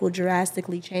your life will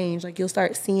drastically change. Like, you'll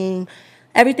start seeing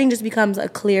everything just becomes a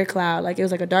clear cloud. Like, it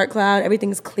was like a dark cloud.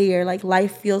 Everything's clear. Like,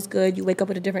 life feels good. You wake up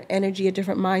with a different energy, a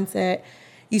different mindset.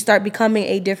 You start becoming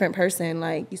a different person.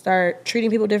 Like, you start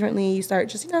treating people differently. You start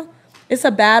just, you know, it's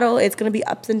a battle. It's going to be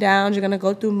ups and downs. You're going to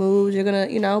go through moods. You're going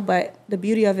to, you know, but the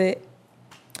beauty of it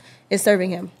is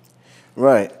serving Him.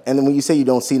 Right. And then when you say you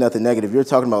don't see nothing negative, you're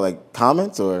talking about like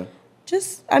comments or?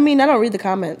 Just, I mean, I don't read the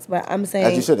comments, but I'm saying.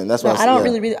 As you shouldn't. That's why I don't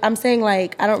really read. I'm saying,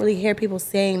 like, I don't really hear people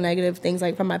saying negative things,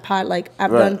 like, from my pod. Like,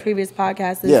 I've done previous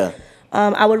podcasts. Yeah.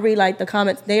 I would read, like, the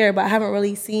comments there, but I haven't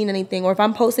really seen anything. Or if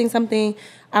I'm posting something,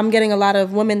 I'm getting a lot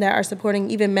of women that are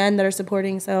supporting, even men that are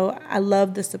supporting. So I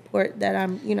love the support that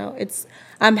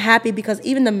I'm happy, because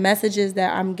even the messages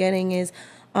that I'm getting is,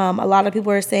 a lot of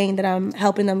people are saying that I'm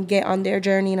helping them get on their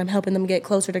journey, and I'm helping them get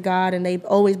closer to God, and they've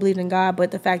always believed in God,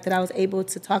 but the fact that I was able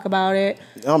to talk about it,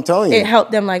 I'm telling you, it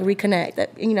helped them, like, reconnect.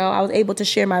 That, you know, I was able to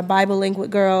share my Bible link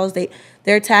with girls.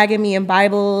 They're tagging me in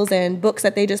Bibles and books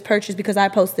that they just purchased because I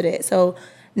posted it. So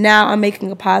now I'm making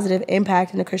a positive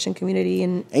impact in the Christian community,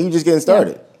 and you're just getting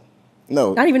started. Yeah.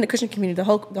 No, not even the Christian community, the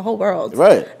whole world,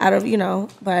 right? Out of, you know,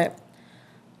 but.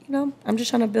 No, I'm just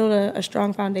trying to build a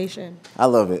strong foundation. I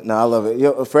love it. No, I love it.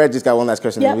 Yo, Fred just got one last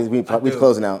question. Yep. We're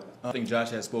closing out. I think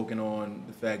Josh has spoken on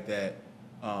the fact that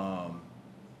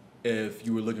if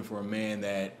you were looking for a man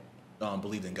that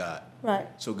believed in God. Right.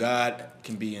 So God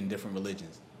can be in different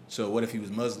religions. So what if he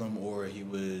was Muslim or he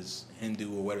was Hindu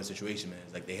or whatever the situation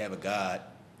is? Like, they have a God.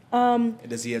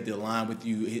 Does he have to align with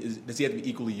you? Does he have to be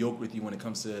equally yoked with you when it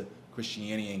comes to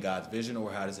Christianity and God's vision, or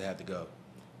how does it have to go?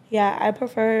 Yeah, I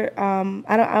prefer.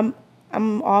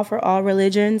 I'm all for all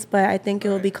religions, but I think it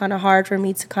would be kind of hard for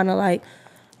me to kind of like,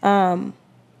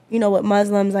 with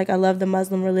Muslims. Like, I love the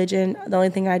Muslim religion. The only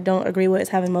thing I don't agree with is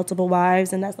having multiple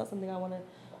wives, and that's not something I want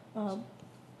to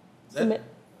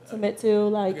submit to.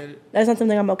 Like, that's not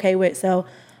something I'm okay with. So,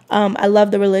 I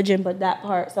love the religion, but that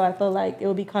part. So I feel like it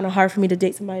would be kind of hard for me to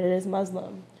date somebody that is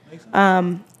Muslim.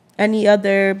 Any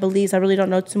other beliefs I really don't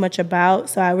know too much about,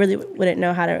 so I really wouldn't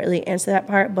know how to really answer that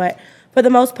part. But for the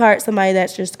most part, somebody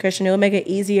that's just Christian, it would make it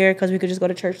easier because we could just go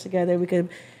to church together. We could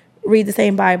read the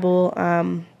same Bible,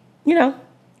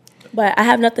 But I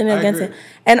have nothing against it.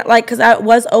 And, like, because I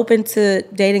was open to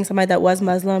dating somebody that was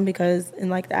Muslim because in,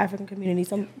 like, the African community,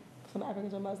 some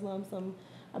Africans are Muslim, some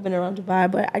I've been around Dubai,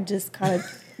 but I just kind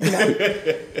of,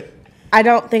 I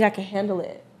don't think I can handle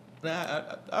it.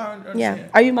 Nah, I understand. Yeah.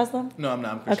 Are you Muslim? No, I'm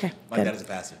not. I'm Christian. Okay. My dad is a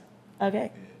pastor.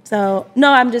 Okay. So,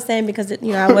 no, I'm just saying because,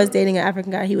 I was dating an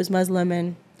African guy. He was Muslim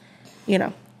and,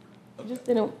 it just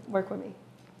didn't work with me.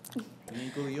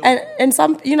 And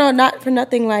some, not for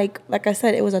nothing, like I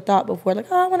said, it was a thought before,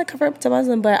 like, I want to convert to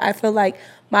Muslim, but I feel like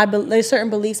there's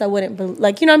certain beliefs I wouldn't,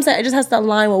 like, what I'm saying? It just has to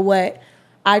align with what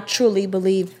I truly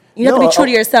believe. You have to be true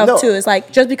to yourself, too. It's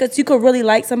like, just because you could really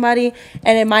like somebody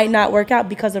and it might not work out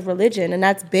because of religion, and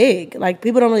that's big. Like,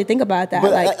 people don't really think about that.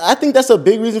 But like, I think that's a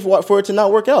big reason for it to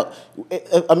not work out.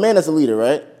 A man is a leader,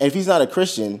 right? And if he's not a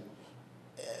Christian,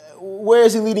 where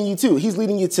is he leading you to? He's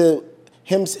leading you to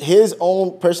his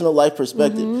own personal life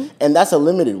perspective, and that's a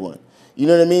limited one. You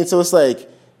know what I mean? So it's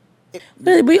like...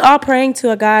 But we all praying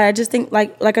to a God. I just think,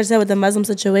 like I said, with the Muslim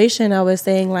situation, I was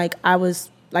saying, like, I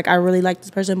really liked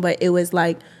this person, but it was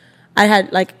like... I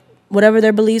had, like, whatever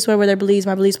their beliefs were their beliefs,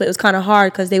 my beliefs, but it was kind of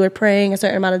hard because they were praying a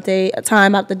certain amount of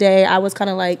time out the day. I was kind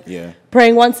of, like,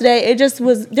 praying once a day. It just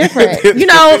was different.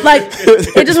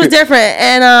 It just was different.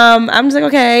 And I'm just like,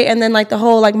 okay. And then, like, the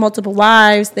whole, like, multiple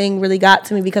wives thing really got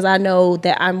to me because I know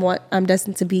that I'm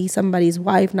destined to be somebody's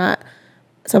wife, not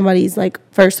somebody's, like,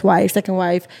 first wife, second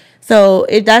wife. So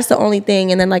that's the only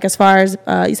thing. And then, like, as far as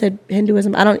you said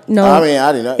Hinduism, I don't know. I mean,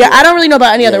 I didn't know. Yeah, I don't really know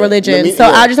about any other religion. So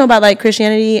I just know about, like,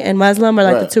 Christianity and Muslim are,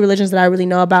 like, the two religions that I really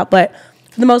know about. But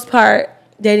for the most part,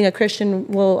 dating a Christian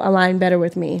will align better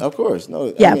with me. Of course.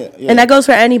 No. Yeah. And that goes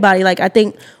for anybody. Like, I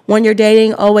think when you're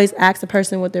dating, always ask the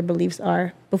person what their beliefs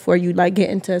are before you, like, get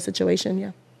into a situation.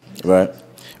 Yeah. Right.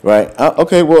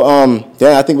 Okay. Well,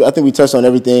 Dan, I think we touched on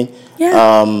everything.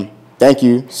 Yeah. Thank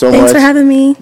you so much. Thanks for having me.